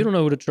there. You don't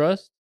know who to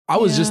trust. I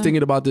was just Yeah.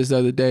 thinking about this the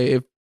other day.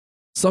 If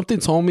something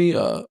told me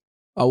I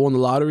won the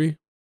lottery,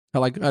 I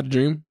had a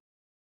dream,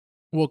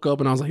 woke up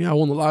and I was like, yeah, I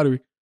won the lottery.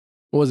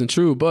 It wasn't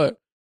true, but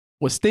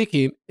was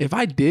thinking if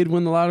I did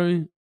win the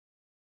lottery,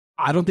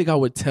 I don't think I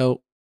would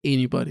tell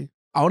anybody.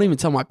 I wouldn't even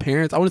tell my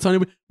parents. I wouldn't tell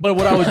anybody. But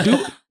what I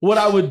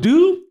would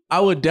do, I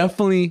would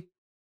definitely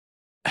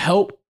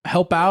help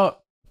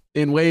out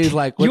in ways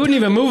like You wouldn't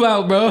even move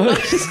out, bro.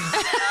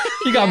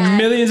 You got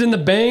millions in the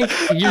bank.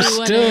 You're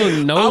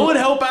still no. I would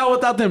help out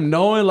without them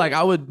knowing. Like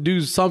I would do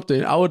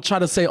something. I would try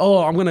to say, "Oh,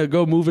 I'm gonna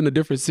go move in a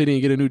different city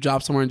and get a new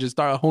job somewhere and just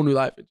start a whole new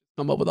life and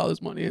come up with all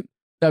this money." And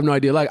they have no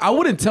idea. Like I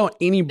wouldn't tell They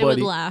would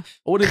anybody. I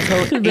laugh. wouldn't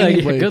tell Be like,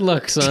 anybody. good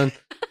luck, son.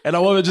 And I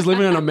would just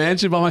living in a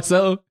mansion by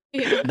myself.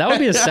 Yeah. That would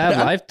be a sad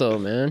life, though,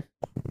 man.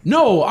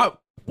 No,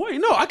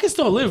 I can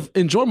still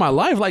enjoy my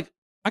life. Like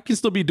I can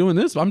still be doing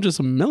this. But I'm just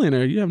a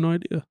millionaire. You have no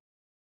idea.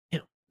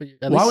 At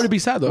Why least- would it be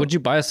sad though? Would you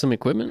buy us some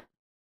equipment?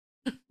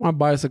 Want to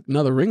buy us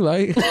another ring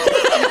light?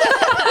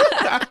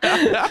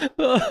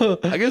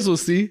 I guess we'll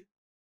see.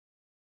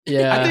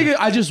 Yeah. I think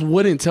I just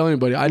wouldn't tell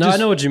anybody. I I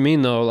know what you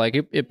mean though. Like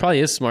it probably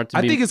is smart to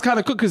I be. think it's kind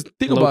of cool because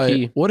think low about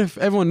key. it. What if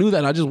everyone knew that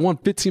and I just won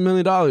 $15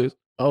 million?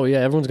 oh yeah,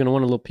 everyone's gonna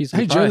want a little piece of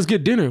Hey, the Joe, pie. let's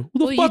get dinner. Who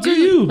the Well, fuck do,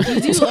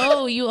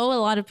 are you? You owe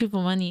a lot of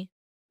people money.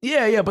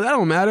 Yeah, but that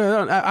don't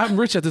matter. I'm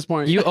rich at this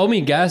point. You owe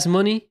me gas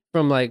money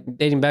from like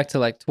dating back to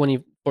like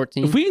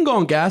 2014. if we can go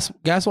on gas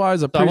wise,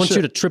 so I want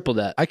you to triple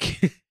that I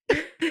can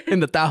in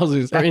the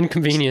thousands. for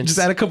inconvenience. Just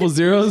add a couple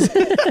zeros.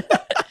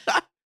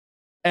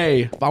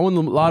 Hey, if I win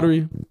the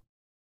lottery,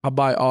 I'll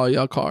buy all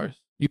y'all cars.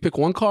 You pick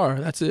one car.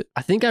 That's it.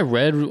 I think I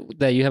read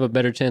that you have a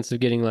better chance of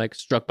getting like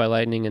struck by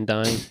lightning and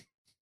dying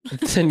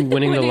than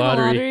winning the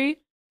lottery.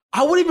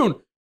 I wouldn't even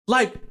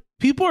like.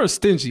 People are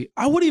stingy.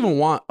 I wouldn't even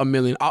want $1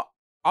 million.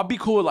 I'll be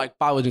cool with like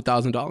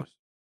 $500,000.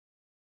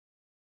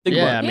 Think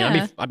Yeah, I about it. mean,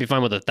 Yeah. I'd be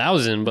fine with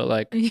 1,000, but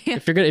like Yeah.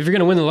 if you're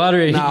gonna win the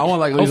lottery, Nah, I want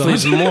like at least hopefully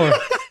it's 100. more.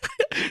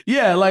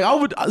 Yeah, like I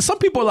would. Some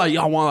people are like,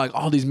 y'all want like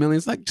all these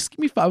millions. Like, just give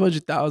me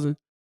 500,000,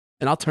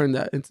 and I'll turn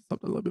that into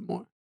something a little bit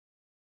more.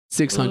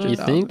 600. You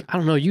think? I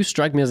don't know. You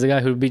strike me as the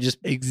guy who would be just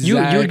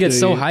Exactly. you would get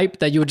so hyped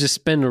that you would just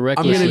spend I'm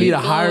recklessly, gonna need to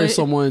Recklessly. hire Boy.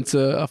 someone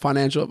to a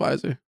financial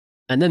advisor.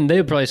 and then they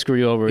would probably screw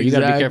you over. You got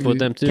to be careful with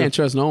them too. Can't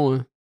trust no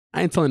one.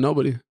 I ain't telling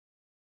nobody.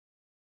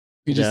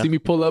 You just Yeah. see me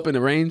pull up in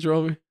a Range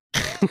Rover.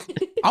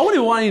 I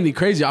wouldn't want anything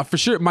crazy. For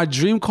sure, my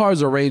dream car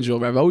is a Range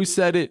Rover. I've always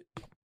said it.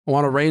 I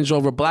want a Range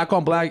Rover, black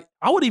on black.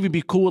 I would even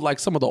be cool with like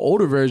some of the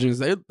older versions.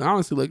 They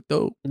honestly look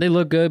dope. They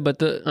look good,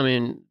 but I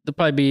mean, they'll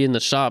probably be in the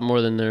shop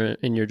more than they're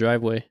in your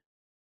driveway.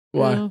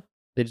 Why? True.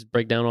 They just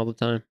break down all the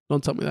time.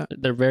 Don't tell me that.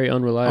 They're very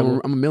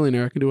unreliable. I'm a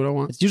millionaire. I can do what I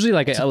want. It's usually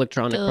like an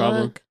electronic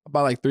problem. Look. I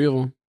buy like 3 of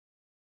them.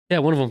 Yeah,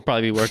 one of them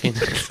probably be working.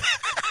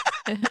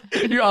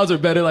 Your odds are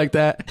better like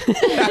that.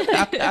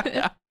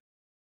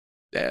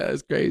 Yeah,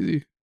 that's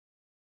crazy.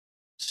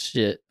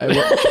 Shit. Hey,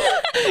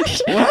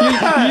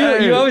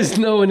 what- you always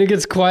know when it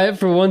gets quiet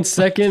for 1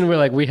 second. We're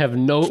like, we have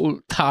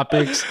no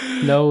topics,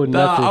 no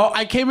nothing.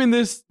 I came in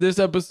this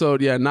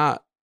episode, I'm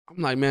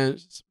like, man,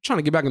 just trying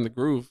to get back in the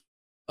groove.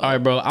 All right,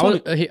 bro.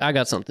 I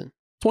got something.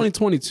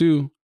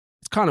 2022.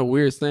 It's kind of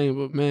weird saying,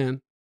 but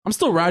man, I'm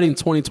still riding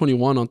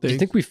 2021 on Do you things.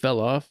 think we fell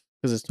off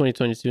because it's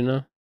 2022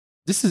 now?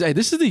 This is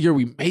the year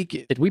we make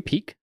it. Did we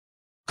peak?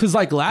 Because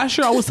like last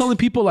year, I was telling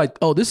people like,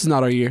 oh, this is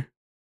not our year.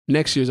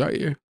 Next year's our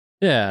year.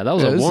 Yeah, that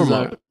was Yeah, a this is warm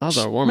our- up. That was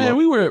our warm Man, up.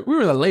 we were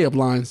the layup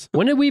lines.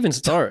 When did we even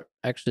start?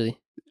 Actually,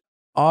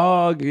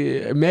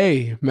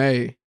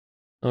 May.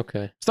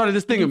 okay. Started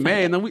this thing in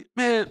May, and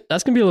then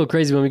That's gonna be a little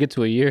crazy when we get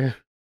to a year.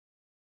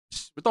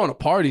 we're throwing a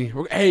party.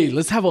 Hey,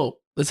 let's have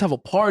a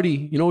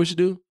party. You know what we should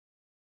do?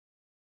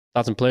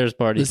 Thoughts and players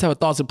party. Let's have a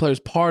Thoughts and Players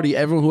party.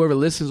 Everyone, whoever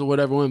listens or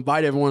whatever, we'll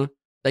invite everyone.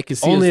 They can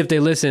see Only us. if they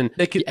listen.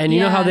 They can, And you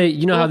know how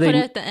Yeah. how We'll put it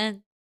they. at the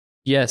end.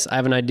 Yes, I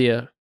have an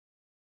idea.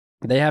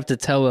 They have to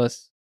tell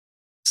us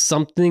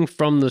something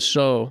from the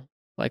show,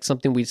 like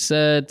something we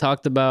said,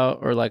 talked about,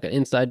 or like an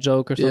inside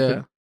joke or something,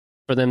 Yeah.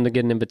 for them to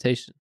get an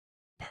invitation.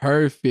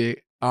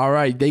 Perfect. All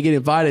right. They get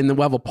invited and then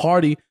we'll have a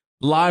party,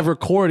 live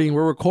recording.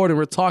 We're recording,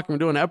 we're talking, we're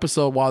doing an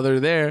episode while they're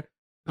there.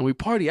 And we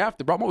party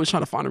after, bro. I'm always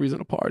trying to find a reason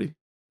to party.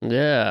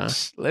 Yeah,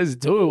 Let's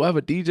do it. We'll have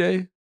a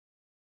DJ.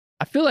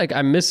 I feel like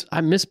I miss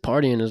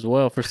partying as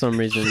well for some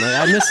reason.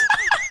 Like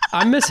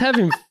I miss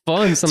having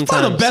fun It's sometimes.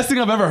 probably the best thing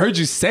I've ever heard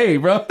you say,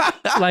 bro.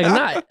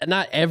 Like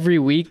not every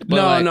week,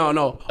 but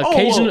no.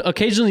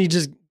 Occasionally you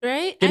just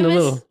Right? Getting I a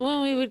miss little-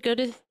 when we would go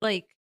to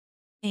like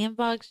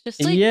Sandbox,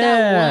 just like Yeah,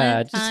 that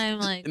one just- time,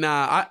 like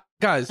Nah,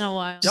 guys, in a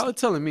while. y'all are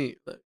telling me.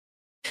 Look,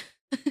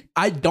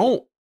 I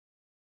don't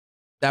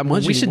that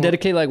much. we should anymore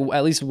dedicate like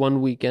at least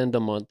one weekend a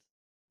month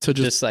to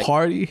just, just, like,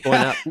 party. going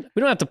out. We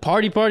don't have to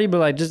party, but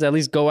like just at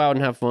least go out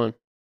and have fun.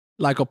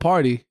 Like a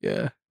party.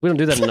 Yeah. We don't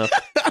do that enough,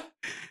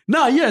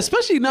 No, yeah,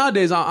 especially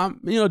nowadays. I'm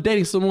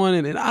dating someone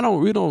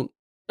and we don't.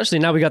 especially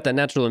now we got that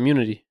natural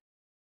immunity,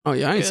 Oh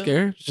yeah, I ain't Yeah.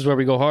 scared. which is where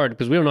we go hard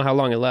because we don't know how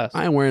long it lasts.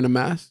 I ain't wearing a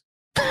mask.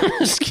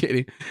 Just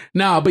kidding.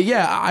 Nah, but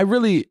yeah,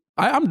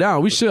 I'm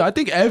down. We should. I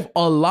think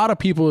a lot of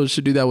people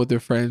should do that with their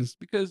friends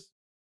because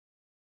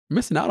you're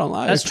missing out on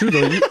life. That's true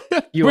though.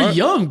 You We're are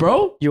young,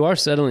 bro. you are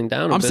settling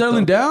down. I'm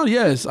settling down.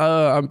 Yes,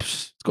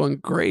 it's going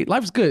great.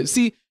 Life's good.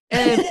 See,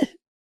 and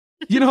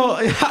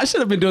I should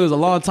have been doing this a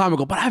long time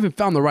ago, but I haven't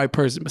found the right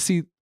person. But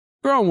see,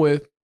 girl I'm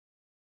with,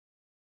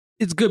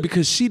 it's good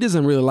because she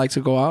doesn't really like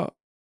to go out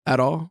at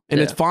all, and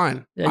Yeah. it's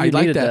fine. Yeah, I you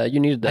like needed that. You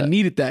needed that. I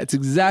needed that. It's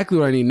exactly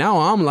what I need. Now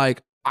I'm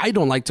like, I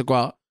don't like to go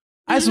out.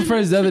 I had some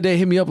friends the other day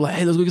hit me up like,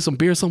 hey, let's go get some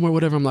beer somewhere,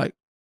 whatever. I'm like,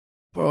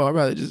 bro,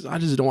 I just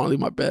don't want to leave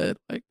my bed.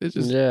 Like, it's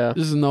just, Yeah.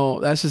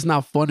 that's just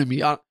not fun to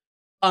me.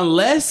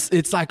 Unless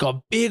it's like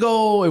a big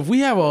old,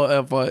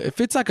 if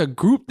it's like a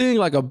group thing,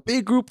 like a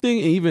big group thing,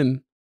 and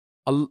even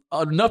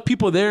enough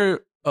people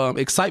there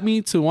excite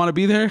me to want to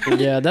be there.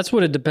 Yeah, that's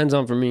what it depends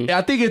on for me.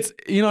 I think it's,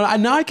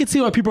 now I can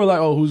see why people are like,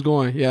 oh, who's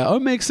going? Yeah,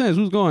 it makes sense.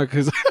 Who's going?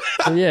 Because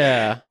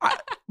Yeah.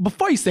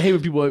 before I used to hate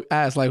when people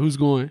ask, like, who's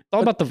going? It's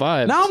all about the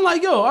vibe. Now I'm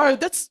like, yo, all right,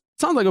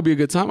 sounds like it'll be a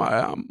good time.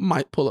 I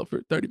might pull up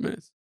for 30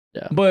 minutes.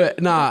 Yeah.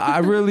 But nah,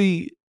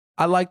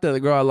 I like that the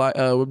girl I like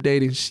we're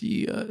dating.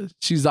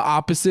 She's the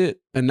opposite,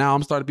 and now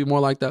I'm starting to be more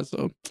like that.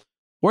 So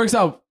works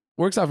out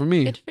for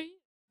me, Good for you.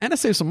 and I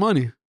save some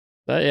money.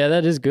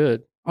 That is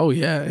good. Oh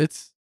yeah,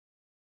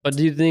 But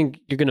do you think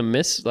you're gonna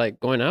miss like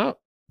going out?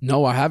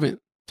 no, I haven't.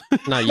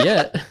 Not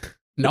yet.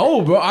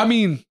 No, bro. I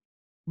mean,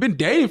 been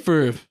dating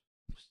for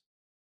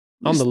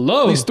On the at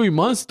low. least 3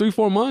 months,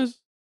 4 months,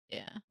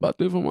 Yeah. about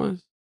 3 4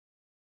 months.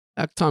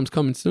 That time's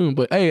coming soon.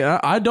 But hey,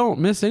 I don't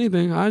miss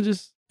anything. And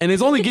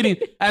it's only getting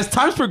as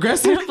time's I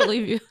progressing. don't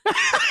believe you.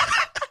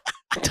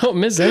 Don't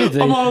miss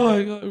anything. I'm all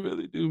like, I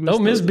really do miss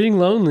Don't miss those. being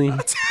lonely.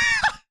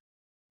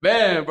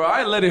 Man, bro,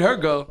 I ain't letting her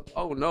go.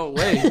 Oh, no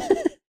way.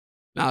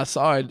 Nah,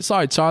 sorry,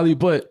 Charlie,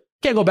 but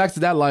can't go back to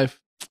that life.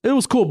 It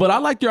was cool, but I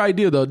like your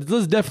idea though.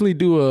 Let's definitely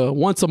do a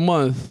once a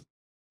month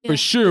Yeah. for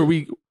sure.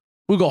 We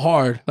go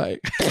hard, like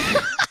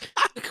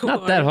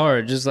Not that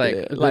hard. Just like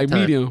yeah, a good like time.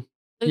 medium.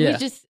 Yeah.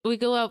 We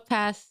go out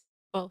past.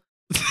 Well,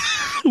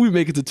 We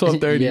make it to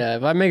 12:30, Yeah,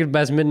 if I make it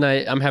past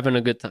midnight, I'm having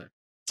a good time.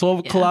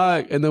 12 Yeah.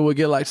 o'clock, and then we'll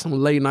get like some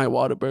late night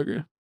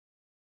Whataburger.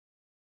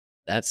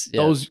 That's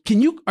yeah. Those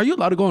are you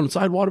allowed to go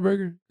inside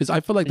Whataburger? Because I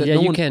feel like that Yeah,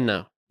 no you one can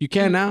now. you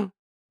can now.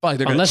 I feel like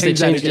they're gonna Unless they change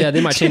that change, again. yeah,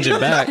 they might change it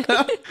back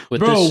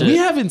with Bro, this shit. we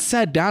haven't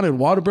sat down at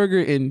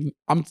Whataburger in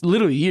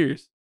literally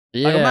years.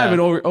 yeah, Like, I'm not even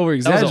over that was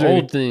exaggerating. an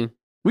old thing,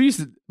 We used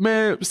to,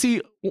 man,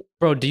 see,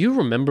 bro. Do you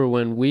remember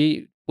when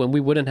we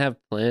wouldn't have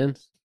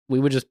plans, we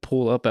would just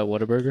pull up at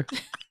Whataburger?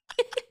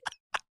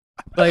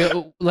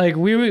 like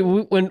we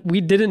when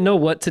we didn't know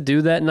what to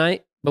do that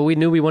night, but we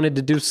knew we wanted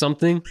to do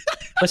something.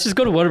 Let's just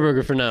go to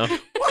Whataburger for now.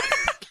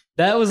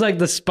 That was like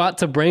the spot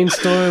to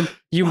brainstorm.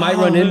 You might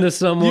run into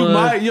someone. you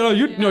might,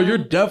 you're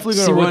definitely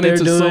See gonna what run they're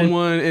into doing.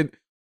 someone. And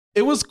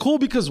it was cool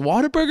because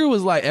Whataburger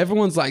was like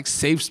everyone's like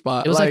safe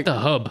spot. It was like the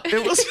hub.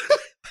 it was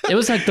It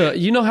was like the,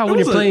 you know how It when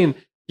was you're playing,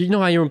 you know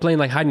how you were playing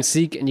like hide and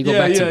seek and you go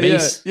back to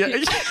base? Yeah.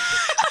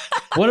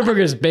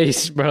 Whataburger is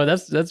base, bro.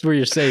 That's where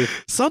you're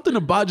safe. Something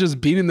about just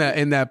being in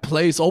that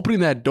place, opening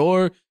that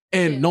door,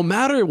 and Yeah. no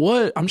matter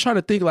what, I'm trying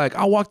to think like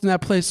I walked in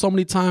that place so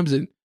many times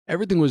and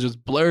everything was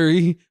just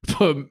blurry.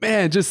 But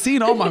man, just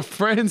seeing all my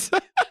friends,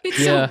 it's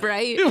Yeah. so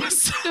bright. it was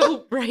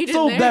So bright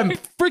so in there.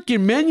 that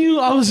freaking menu,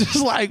 I was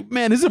just like,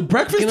 man, is it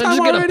breakfast Can I time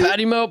just get already? a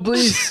patty melt,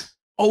 please?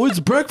 Oh, it's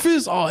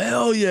breakfast? Oh,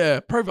 hell yeah.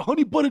 Perfect.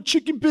 Honey butter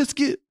chicken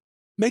biscuit.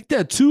 Make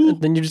that two.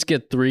 Then you just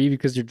get 3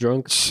 because you're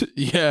drunk.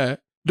 Yeah.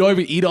 Don't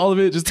even eat all of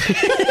it. Just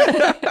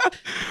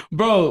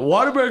Bro,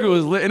 Whataburger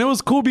was lit. And it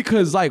was cool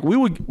because like we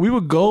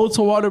would go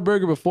to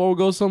Whataburger before we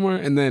go somewhere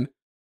and then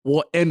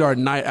we'll end our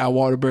night at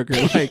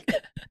Whataburger. Like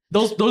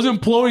those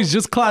employees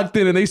just clocked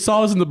in and they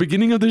saw us in the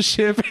beginning of the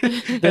shift.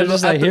 They're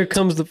just like, here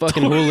comes the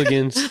fucking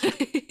hooligans.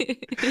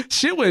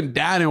 Shit went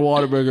down in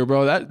Whataburger,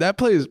 bro. That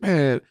place,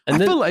 man. And I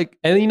then- feel like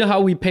And then you know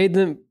how we paid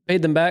them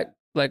back,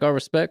 like our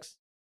respects?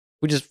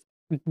 We just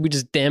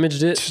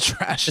damaged it.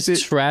 trash Just it.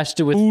 trashed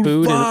it with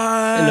food in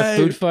a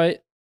food fight.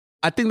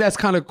 I think that's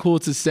kind of cool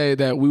to say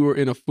that we were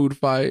in a food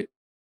fight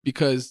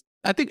because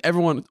I think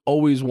everyone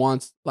always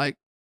wants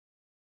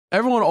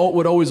everyone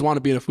would always want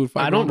to be in a food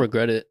fight. I don't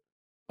regret it.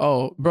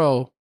 Oh,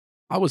 bro,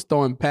 I was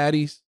throwing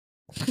patties,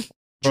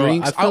 Bro,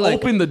 drinks. I I feel like-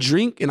 opened the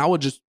drink and I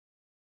would just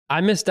I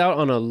missed out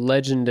on a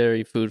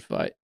legendary food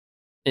fight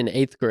in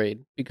 8th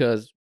grade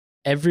because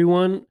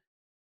everyone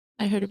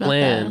I heard about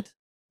planned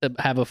to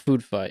have a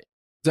food fight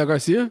Zach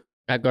Garcia.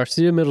 at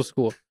Garcia Middle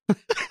School.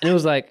 And it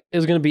was going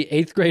to be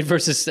 8th grade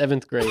versus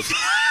 7th grade.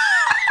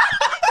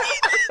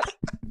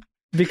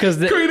 Because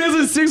Green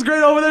is in 6th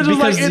grade over there, just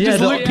like it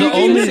just looked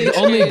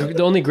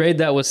the only grade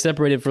that was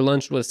separated for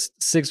lunch was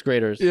 6th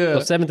graders. Yeah.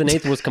 So 7th and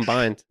 8th was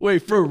combined. Wait,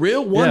 for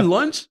real? One Yeah.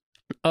 lunch?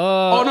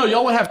 Oh no,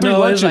 y'all would have 3 no, it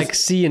lunches. was like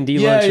C and D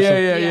yeah, lunch or yeah,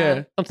 something, yeah, Yeah.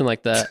 yeah. something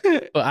like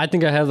that. But I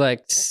think I had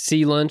like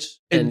C lunch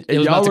and, it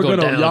was y'all about to were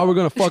go gonna down. y'all were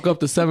gonna fuck up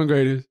the 7th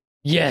graders.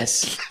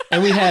 Yes.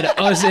 And we had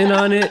us in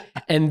on it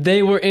and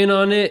they were in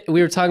on it.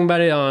 We were talking about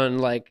it on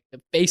like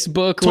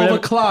Facebook. 12 whatever.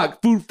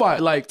 o'clock, food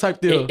fight, like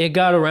type deal. It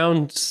got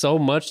around so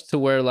much to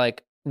where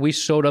like we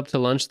showed up to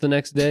lunch the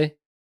next day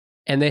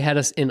and they had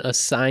us in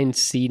assigned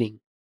seating.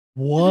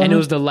 What? And it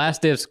was the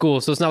last day of school.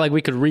 So it's not like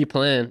we could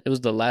replan. It was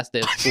the last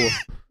day of school.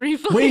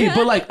 that. Wait,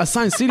 but like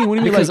assigned seating, what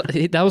do you mean? Because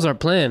Like, that was our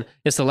plan.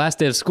 It's the last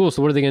day of school.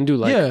 So what are they going to do?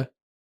 Like yeah.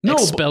 No,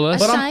 expel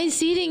us? but I'm- assigned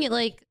seating,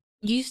 like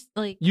you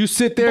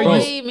sit there. boy,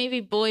 You, maybe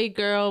boy,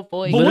 girl,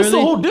 boy. but girl. what's the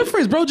Literally- whole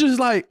difference, bro? Just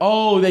like,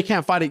 oh, they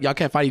can't fight it. Y'all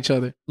can't fight each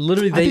other.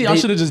 Literally, I think y'all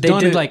should've just they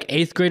done did it. like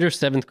 8th grader,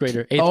 7th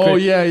grader, 8th Oh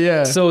grade. yeah,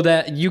 yeah. So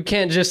that you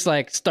can't just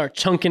like start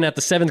chunking at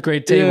the 7th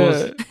grade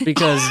tables Yeah.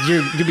 because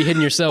you'll be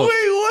hitting yourself.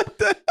 Wait, what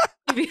the?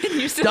 Be in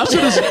Y'all yourself. should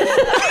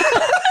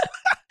have.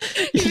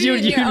 You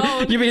in your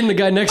own. you be hitting the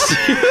guy next to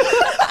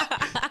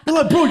you.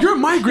 Like, bro, you're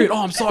my grade.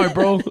 Oh, I'm sorry,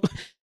 bro.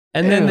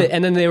 And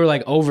then they were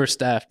like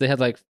overstaffed. They had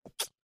like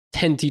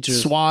 10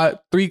 teachers.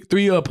 SWAT, three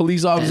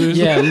police officers.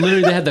 Yeah,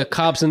 literally they had the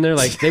cops in there.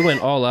 Like they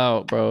went all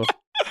out, bro.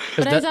 'Cause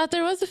But I that- thought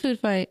there was a food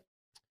fight.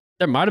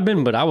 there might have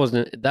been, but I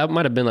wasn't. That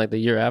might have been like the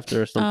year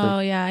after or something. Oh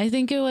yeah, I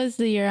think it was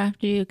the year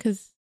after you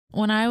because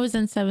when I was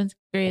in 7th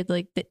grade,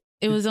 like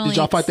it was only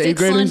y'all fight the 8th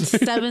 6th lunch, graders?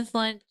 7th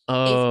lunch, Oh,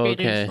 8th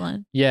graders okay.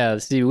 lunch. Yeah,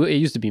 see, it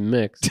used to be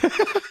mixed.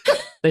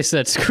 They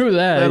said, screw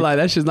that. They're like,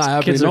 that shit's not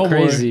happening Kids no are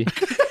crazy.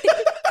 more.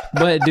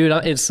 But dude,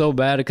 it's so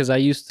bad because I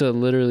used to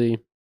literally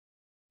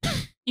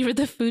You were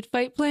the food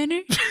fight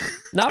planner.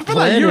 not feel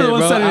like plan you were it, the one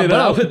bro. setting it But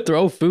I up. would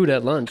throw food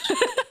at lunch,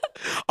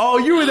 Oh,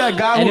 you were that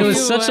guy and who it was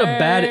You such a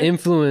bad were.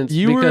 influence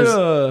you because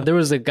were. there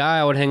was a guy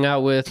I would hang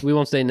out with. We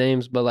won't say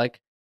names, but like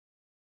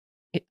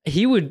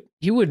he would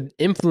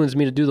influence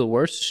me to do the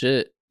worst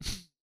shit.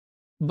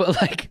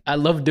 But like I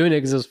loved doing it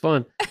because it was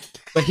fun.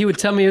 But he would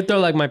tell me to throw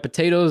like my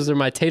potatoes or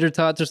my tater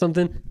tots or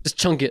something, just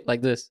chunk it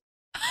like this.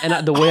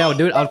 And the way I would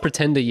do it, I would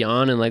pretend to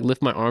yawn and like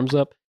lift my arms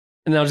up,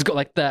 and then I'll just go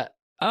like that.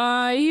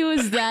 He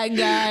was that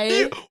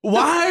guy.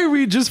 Why are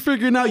we just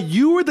figuring out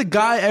you were the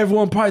guy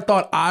everyone probably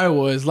thought I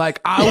was? Like,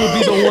 I would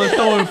be the one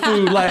throwing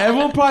food. Like,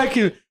 everyone probably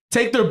can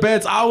take their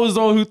bets. I was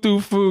the one who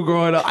threw food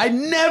growing up. I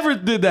never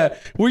did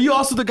that. Were you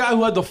also the guy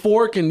who had the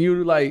fork and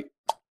you like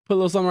put a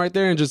little something right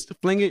there and just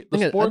fling it? I The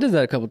think I fork? did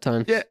that a couple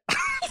times. Yeah.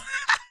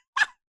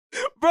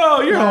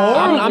 Bro, you're Wow.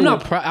 horrible. I'm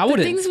not proud. I The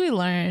wouldn't. things we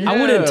learned. I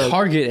I wouldn't Yeah.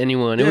 target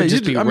anyone. It Yeah, would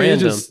just be I mean,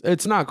 random.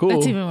 it's not cool.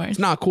 That's even worse. It's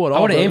not cool at all.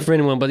 I would bro. aim for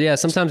anyone, but yeah,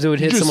 sometimes it would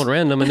hit Just- someone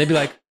random, and they'd be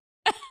like,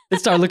 they'd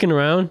start looking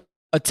around.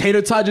 a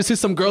tater tot just hit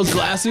some girl's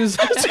glasses.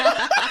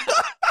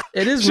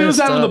 It is. She was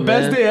messed having up, the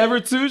best man. day ever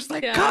too. She's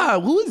like, Yeah.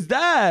 God, who is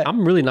that?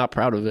 I'm really not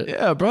proud of it.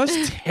 Yeah, bro,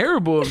 that's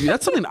terrible of you.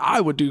 That's something I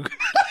would do.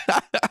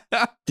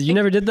 You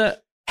never did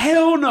that?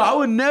 Hell no, I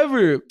would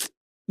never.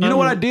 You know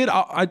what I Um, did?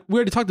 We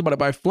already talked about it,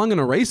 but I flung an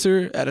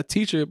eraser at a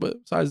teacher.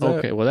 But besides that,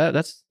 Okay, well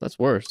that's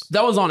worse.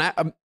 that was on.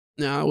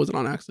 No, it wasn't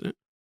on accident.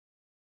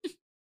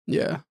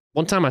 Yeah.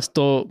 One time I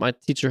stole. My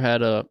teacher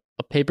had a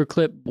paper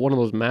clip, one of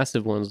those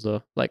massive ones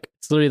though. Like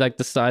it's literally like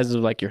the size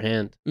of like your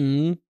hand,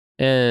 Mm-hmm.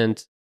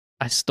 and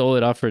I stole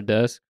it off her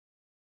desk,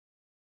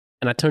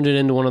 and I turned it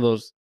into one of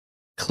those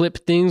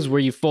clip things where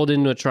you fold it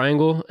into a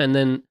triangle, and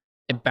then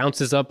it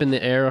bounces up in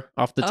the air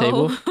off the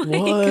table. Oh my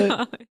What?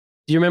 God.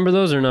 Do you remember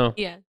those or no?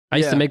 Yeah. I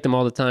used Yeah. to make them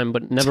all the time,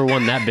 but never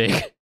one that big.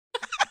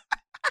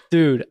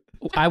 Dude,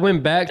 I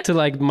went back to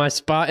like my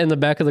spot in the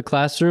back of the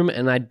classroom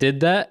and I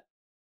did that.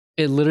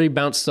 It literally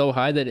bounced so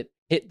high that it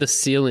hit the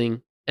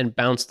ceiling and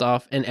bounced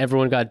off, and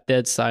everyone got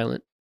dead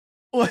silent.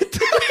 What?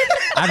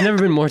 I've never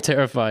been more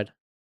terrified.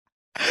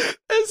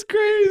 That's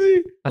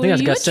crazy. I think I Were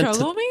just you got a sent to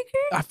troublemaker?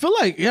 I feel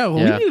like Yeah.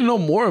 we need to know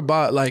more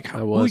about like I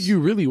who was. you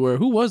really were.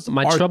 Who was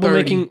my R30?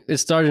 troublemaking. It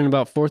started in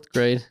about 4th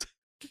grade.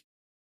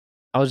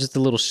 I was just a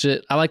little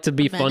shit. I like to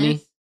be funny.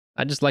 Menace?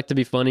 I just like to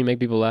be funny, make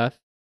people laugh,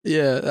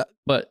 Yeah.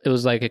 but it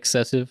was like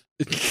excessive.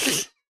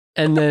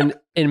 And then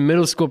in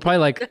middle school, probably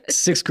like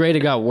 6th grade,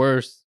 it got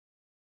worse.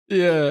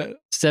 Yeah.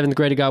 7th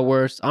grade, it got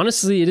worse.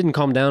 Honestly, it didn't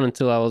calm down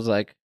until I was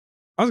like,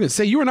 I was gonna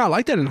say you were not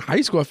like that in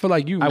high school. I feel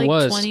like you I Like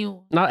was.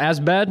 21. not as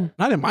bad.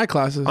 not in my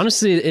classes.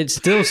 Honestly, it's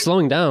still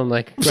slowing down.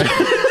 Like,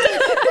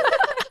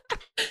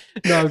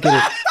 no, I'm kidding.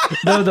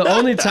 No, the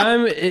only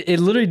time it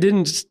literally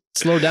didn't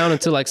slow down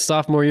until like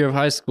sophomore year of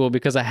high school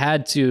because I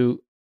had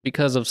to,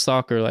 because of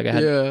soccer. Like, I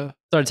had Yeah.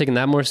 started taking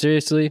that more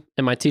seriously,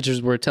 and my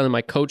teachers were telling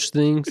my coach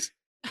things,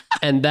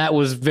 and that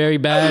was very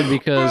bad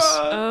because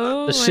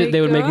Oh, the shit my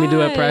they would make me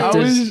do at God.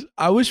 practice.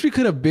 I wish we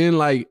could have been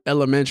like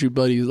elementary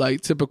buddies,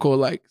 like typical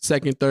like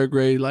 2nd, 3rd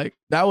grade. Like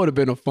that would have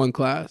been a fun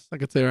class. I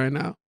could tell you right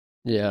now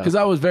Yeah, because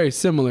I was very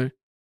similar,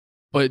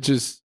 but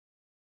just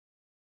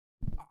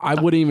I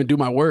wouldn't even do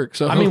my work.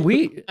 So I mean,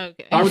 we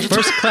Okay. our was-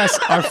 first class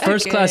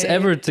Okay.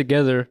 ever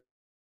together.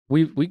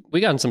 We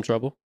got in some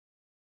trouble.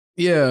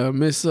 yeah,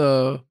 Miss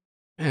man,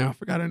 I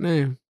forgot her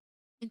name,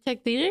 In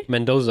tech theater?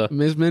 Mendoza.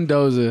 Miss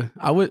Mendoza.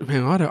 I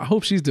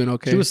hope she's doing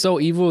okay. She was so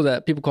evil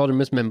that people called her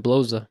Miss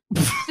Membloza.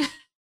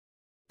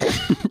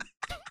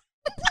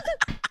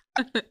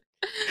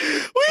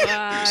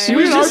 She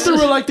was and just-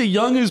 Arthur were like the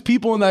youngest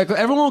people in that.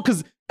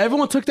 Because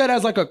everyone took that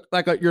as like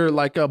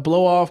a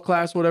blow off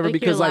class, whatever. Like your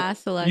because like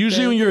last elective.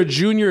 usually when you're a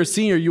junior or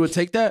senior, you would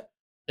take that.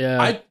 Yeah,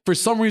 I for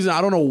some reason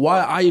I don't know why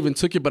I even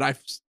took it, but I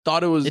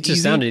thought it was it just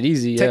easy. sounded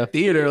easy. Yeah, Tech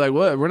theater, like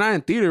what? We're not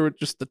in theater. We're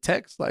just the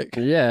text, like.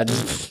 yeah.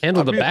 Just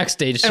handle I the mean,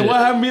 backstage And shit. what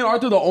happened? Me and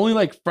Arthur, the only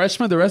like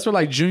freshmen. The rest were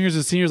like juniors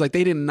and seniors. Like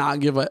they did not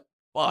give a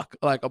fuck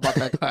like about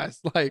that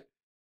class. Like,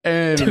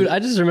 and Dude, I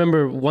just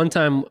remember one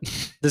time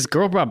this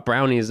girl brought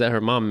brownies that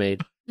her mom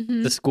made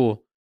Mhm. to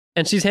school,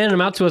 and she's handing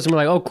them out to us, and we're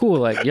like, "Oh, cool!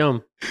 Like,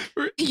 yum!"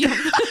 Yeah.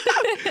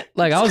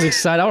 Like, I was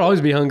excited. I would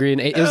always be hungry,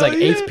 and it was like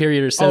Hell yeah. 8th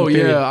period or 7th oh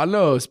period. yeah, I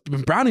know.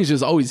 Brownies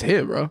just always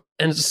hit, bro.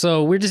 And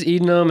so we're just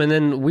eating them, and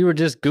then we were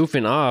just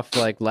goofing off,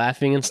 like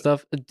laughing and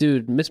stuff.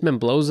 Dude, Miss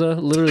Membloza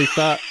literally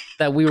thought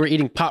that we were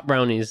eating pop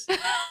brownies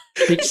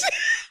be-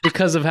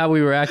 because of how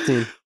we were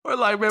acting, Or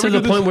like, man, to we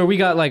the did point where we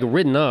got like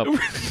written up.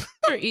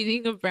 For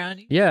eating a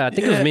brownie. Yeah, I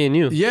think it was Yeah. me and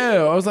you. yeah,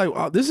 I was like,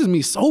 wow, this is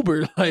me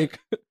sober. Like,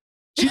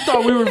 She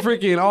thought we were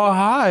freaking all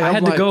high. I I'm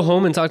had like, to go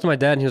home and talk to my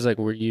dad, and he was like,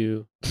 "Were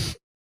you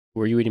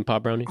eating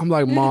pot brownie?" I'm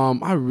like,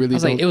 Mom, I I really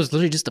was don't. like, "It was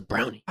literally just a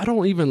brownie. I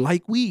don't even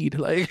like weed.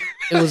 Like,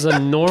 It was a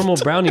normal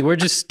brownie. We're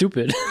just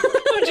stupid."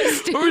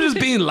 we were just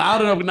being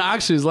loud and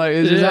obnoxious. Like,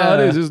 it's just how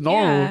it is. It's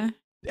normal. Yeah.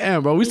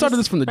 Damn, bro. We started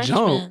this from the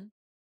jump. Freshman.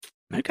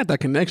 I got that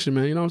connection,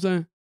 man. You know what I'm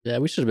saying? Yeah,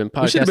 we should have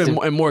been We should have been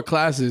podcasting. in more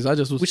classes. I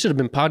just was. We should have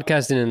been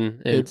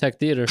podcasting in tech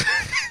theater.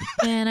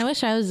 Man, I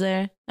wish I was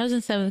there. I was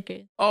in 7th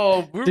grade.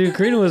 Oh, Dude,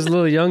 Karina was a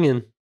little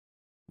youngin'.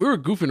 we were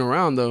goofing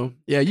around though.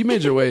 Yeah, you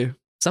made your way.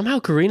 Somehow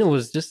Karina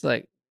was just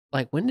like,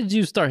 when did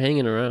you start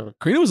hanging around?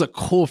 Karina was a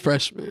cool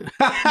freshman.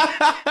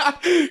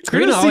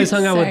 Karina always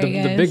hung out with Sorry,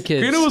 the guys. big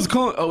kids. Karina was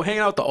cool. Oh, hanging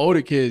out with the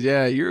older kids.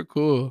 Yeah, you're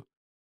cool.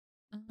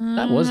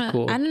 That was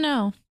cool. I don't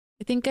know.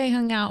 I think I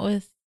hung out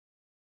with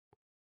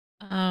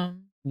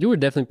You were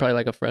definitely probably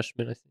like a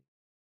freshman, I think.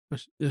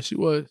 Yeah, she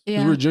was.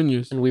 Yeah. We were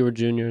juniors. And we were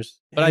juniors.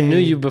 But I knew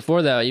Dang. you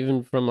before that,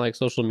 even from like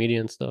social media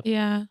and stuff.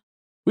 yeah.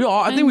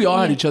 I think we all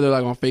had Yeah. each other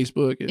like on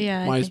Facebook and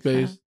Yeah, I think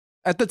MySpace. so.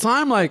 At the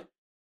time, like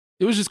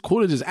it was just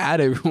cool to just add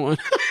everyone.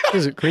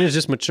 'Cause Karina's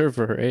just mature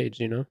for her age,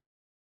 you know?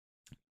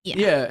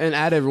 Yeah, and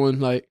add everyone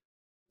like.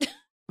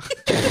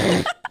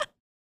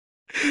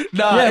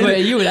 Yeah, but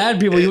you would add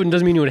people,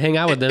 doesn't mean you would hang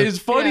out with them. It's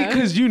funny Yeah.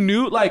 because you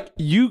knew,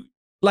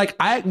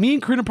 me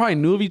and Karina probably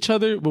knew of each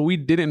other, but we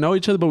didn't know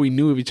each other, but we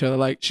knew of each other.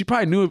 Like she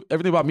probably knew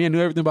everything about me. I knew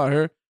everything about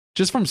her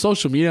just from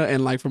social media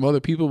and like from other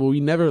people, but we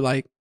never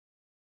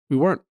we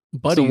weren't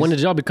buddies. So when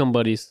did y'all become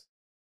buddies?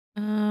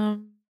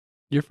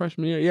 Your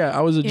freshman year? Yeah,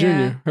 I was a Yeah.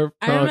 junior. Her,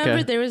 I Oh, remember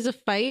okay. there was a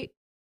fight.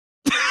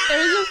 There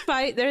was a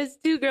fight. There was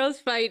 2 girls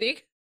fighting.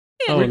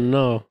 Oh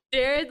no.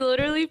 Jared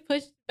literally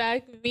pushed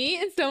back me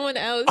and someone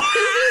else. 'Cause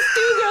these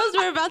 2 girls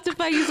were about to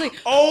fight. He was like,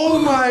 oh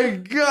my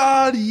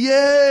God,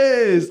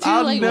 yes! Two,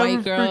 I'll like, never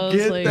white girls,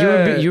 forget like-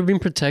 that. You were being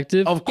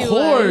protective? Of He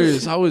course,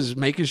 was. I was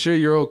making sure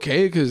you're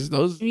okay because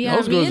those yeah,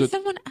 those me girls and are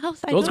someone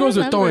else. I those don't girls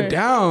are throwing remember.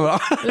 down.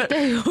 But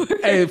they were.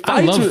 Hey, I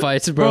fights love was-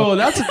 fights, bro.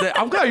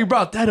 I'm glad you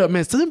brought that up,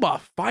 man. Something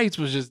about fights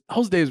was just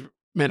those days,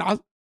 man.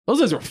 Those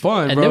days were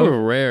fun, And bro. they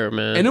were rare,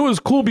 man. And it was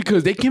cool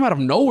because they came out of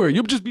nowhere.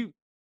 You'd just be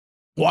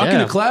walking Yeah.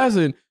 to class,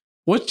 and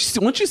once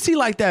you see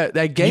like that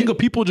gang of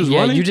people just yeah,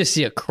 running, you just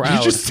see a crowd.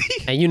 you just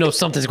see, and you know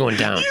something's going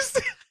down. you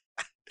see-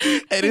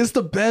 and it's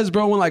the best,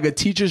 bro. When like a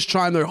teacher's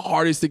trying their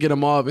hardest to get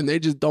them off, and they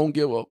just don't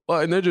give a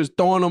fuck, and they're just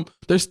throwing them.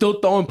 They're still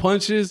throwing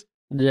punches.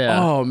 Yeah,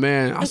 Oh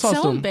man, I It's saw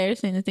so some.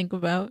 embarrassing to think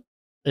about.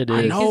 it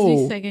I is. know.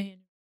 Gives me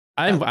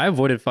secondhand. I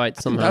avoided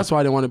fights somehow That's why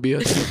I didn't want to be a.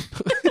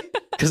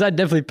 because I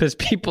definitely pissed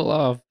people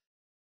off.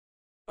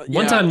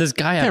 One Yeah. time, this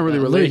guy, Can't really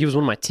literally, relate. he was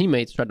one of my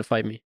teammates, tried to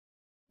fight me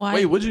Why?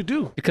 Wait, what'd you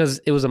do? because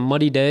it was a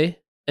muddy day,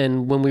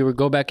 and when we would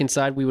go back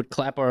inside, we would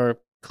clap our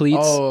cleats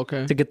Oh,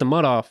 okay. to get the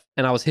mud off,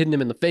 and I was hitting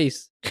him in the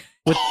face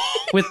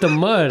with the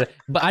mud,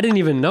 but I didn't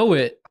even know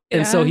it.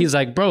 And so Yeah. he's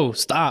like, "Bro,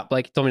 stop!"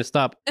 Like he told me to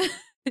stop,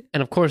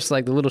 and of course,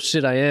 like the little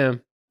shit I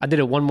am, I did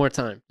it one more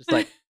time, just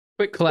like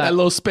quick clap. That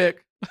little speck.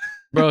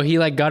 Bro, he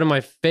like got in my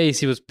face.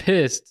 He was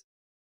pissed,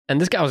 and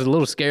this guy was a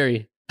little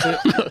scary.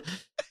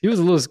 He was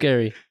a little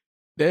scary.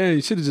 Damn,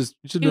 you should have just.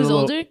 You should He have was been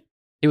a little. older.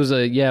 He was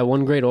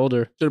 1 grade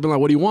older. Should have been like,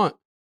 "What do you want?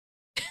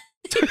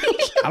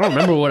 I don't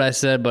remember what I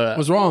said, but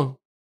What's wrong?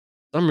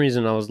 for some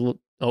reason I was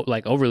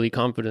like overly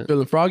confident.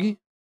 Feeling froggy?"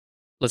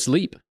 Let's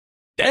leap.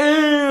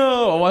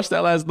 Damn, I watched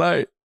that last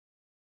night.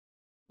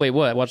 Wait,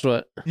 what? Watch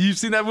what? You've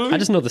seen that movie? I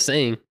just know the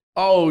saying.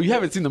 Oh, you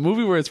haven't seen the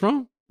movie where it's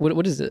from?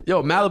 What is it?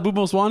 Yo, Malibu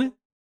Most Wanted.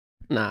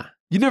 Nah,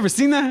 You never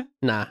seen that?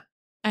 nah.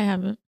 I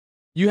haven't.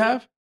 You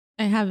have?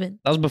 I haven't.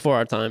 That was before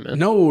our time, man.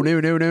 No.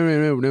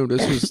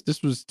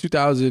 This was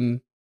 2000.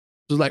 This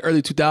was like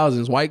early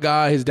 2000s. White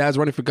guy. His dad's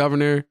running for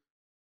governor.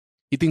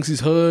 He thinks he's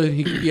hood.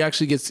 He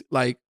actually gets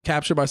like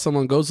captured by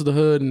someone. Goes to the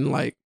hood and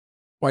like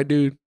white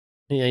dude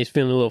Yeah, he's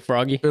feeling a little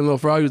froggy. feeling a little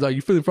froggy. He's like,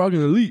 "You feeling froggy?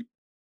 Then leap."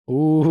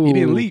 Ooh, He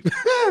didn't leap.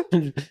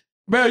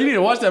 Bro, you need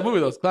to watch that movie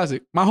though. It's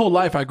classic. My whole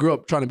life I grew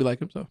up trying to be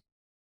like him. So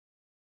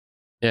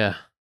Yeah,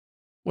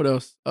 what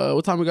else?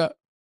 What time we got?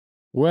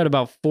 we're at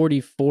about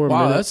 44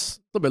 Wow, minutes. that's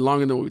a little bit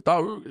longer than we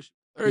thought. We were gonna shoot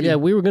 30. Yeah,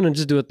 we were gonna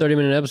just do a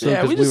 30-minute episode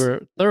Yeah, because we we, just-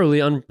 were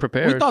thoroughly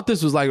unprepared. We thought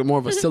this was like more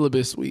of a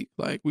syllabus week.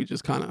 Like we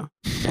just kind of.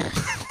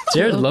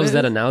 Jared little loves bit.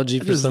 that analogy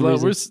for some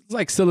reason. It's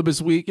like syllabus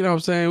week. You know what I'm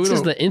saying? We This is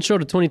don't, the intro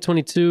to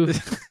 2022.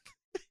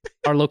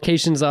 Our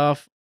location's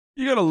off.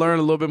 you got to learn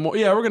a little bit more.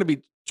 Yeah, we're gonna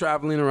be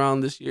traveling around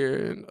this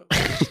year, and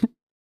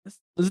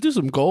let's do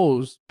some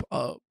goals.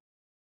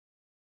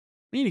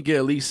 We need to get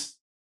at least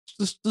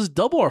just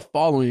double our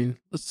following.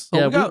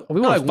 Yeah,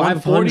 we want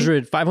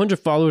 140. 500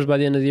 followers by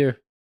the end of the year.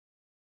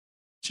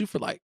 Shoot for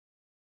like,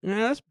 yeah,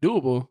 that's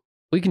doable.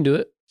 We can do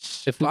it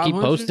if we keep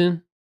 500?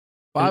 posting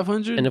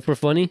 500. and if we're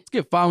funny Let's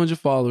get 500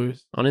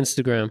 followers. on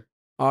Instagram.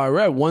 All right, we're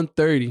at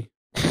 130.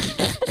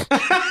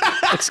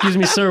 Excuse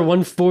me, sir.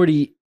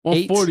 140.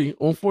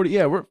 140.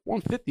 Yeah, we're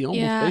 150 almost.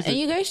 Yeah, basically.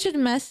 and you guys should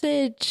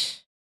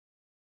message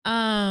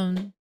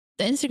the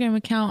Instagram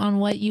account on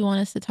what you want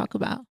us to talk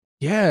about.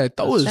 Yeah,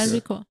 those. That'd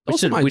be cool. We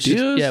Those some should,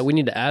 ideas. yeah, we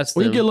need to ask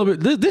We them. can get a little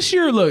bit. This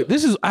year, look,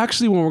 this is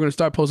actually when we're gonna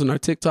start posting our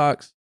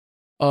TikToks.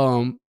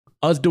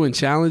 us doing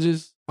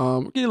challenges.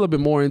 We're getting a little bit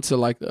more into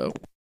like the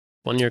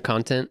 1 year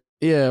content.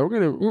 yeah. We're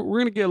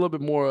gonna get a little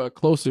bit more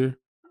closer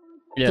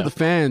Yeah. to the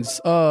fans.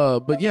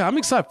 But yeah, I'm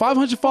excited.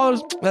 500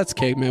 followers. That's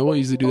cake, man. We'll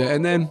easily do that.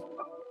 And then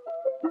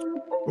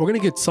we're gonna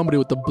get somebody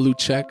with the blue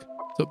check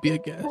to be a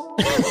guest.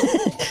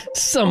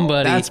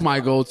 Somebody. That's my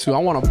goal too. I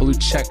want a blue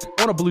check.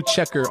 I want a blue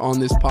checker on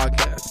this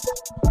podcast.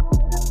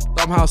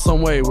 Somehow,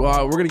 some way,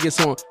 we're gonna get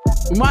someone.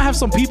 We might have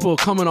some people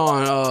coming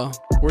on.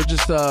 We're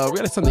just we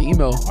gotta send the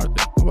email. Arthur,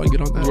 how about I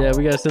get on that? Yeah,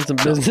 we gotta send some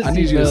business. I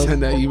need you to emails.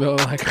 send that email.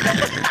 Like,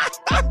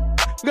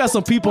 we got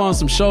some people on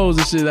some shows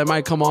and shit that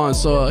might come on.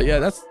 So yeah,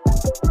 that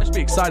should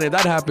be exciting. If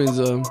that happens,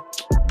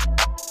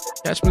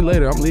 catch me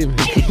later. I'm leaving.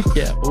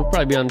 Yeah, we'll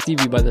probably be on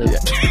TV by then.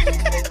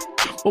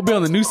 We'll be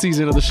on the new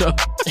season of the show.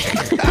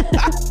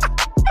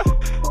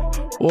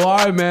 Well,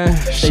 all right, man.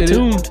 Stay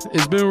tuned.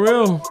 It's been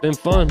real. Been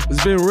fun.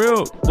 It's been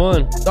real.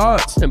 Fun.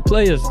 Thoughts. And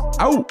players.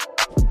 Out.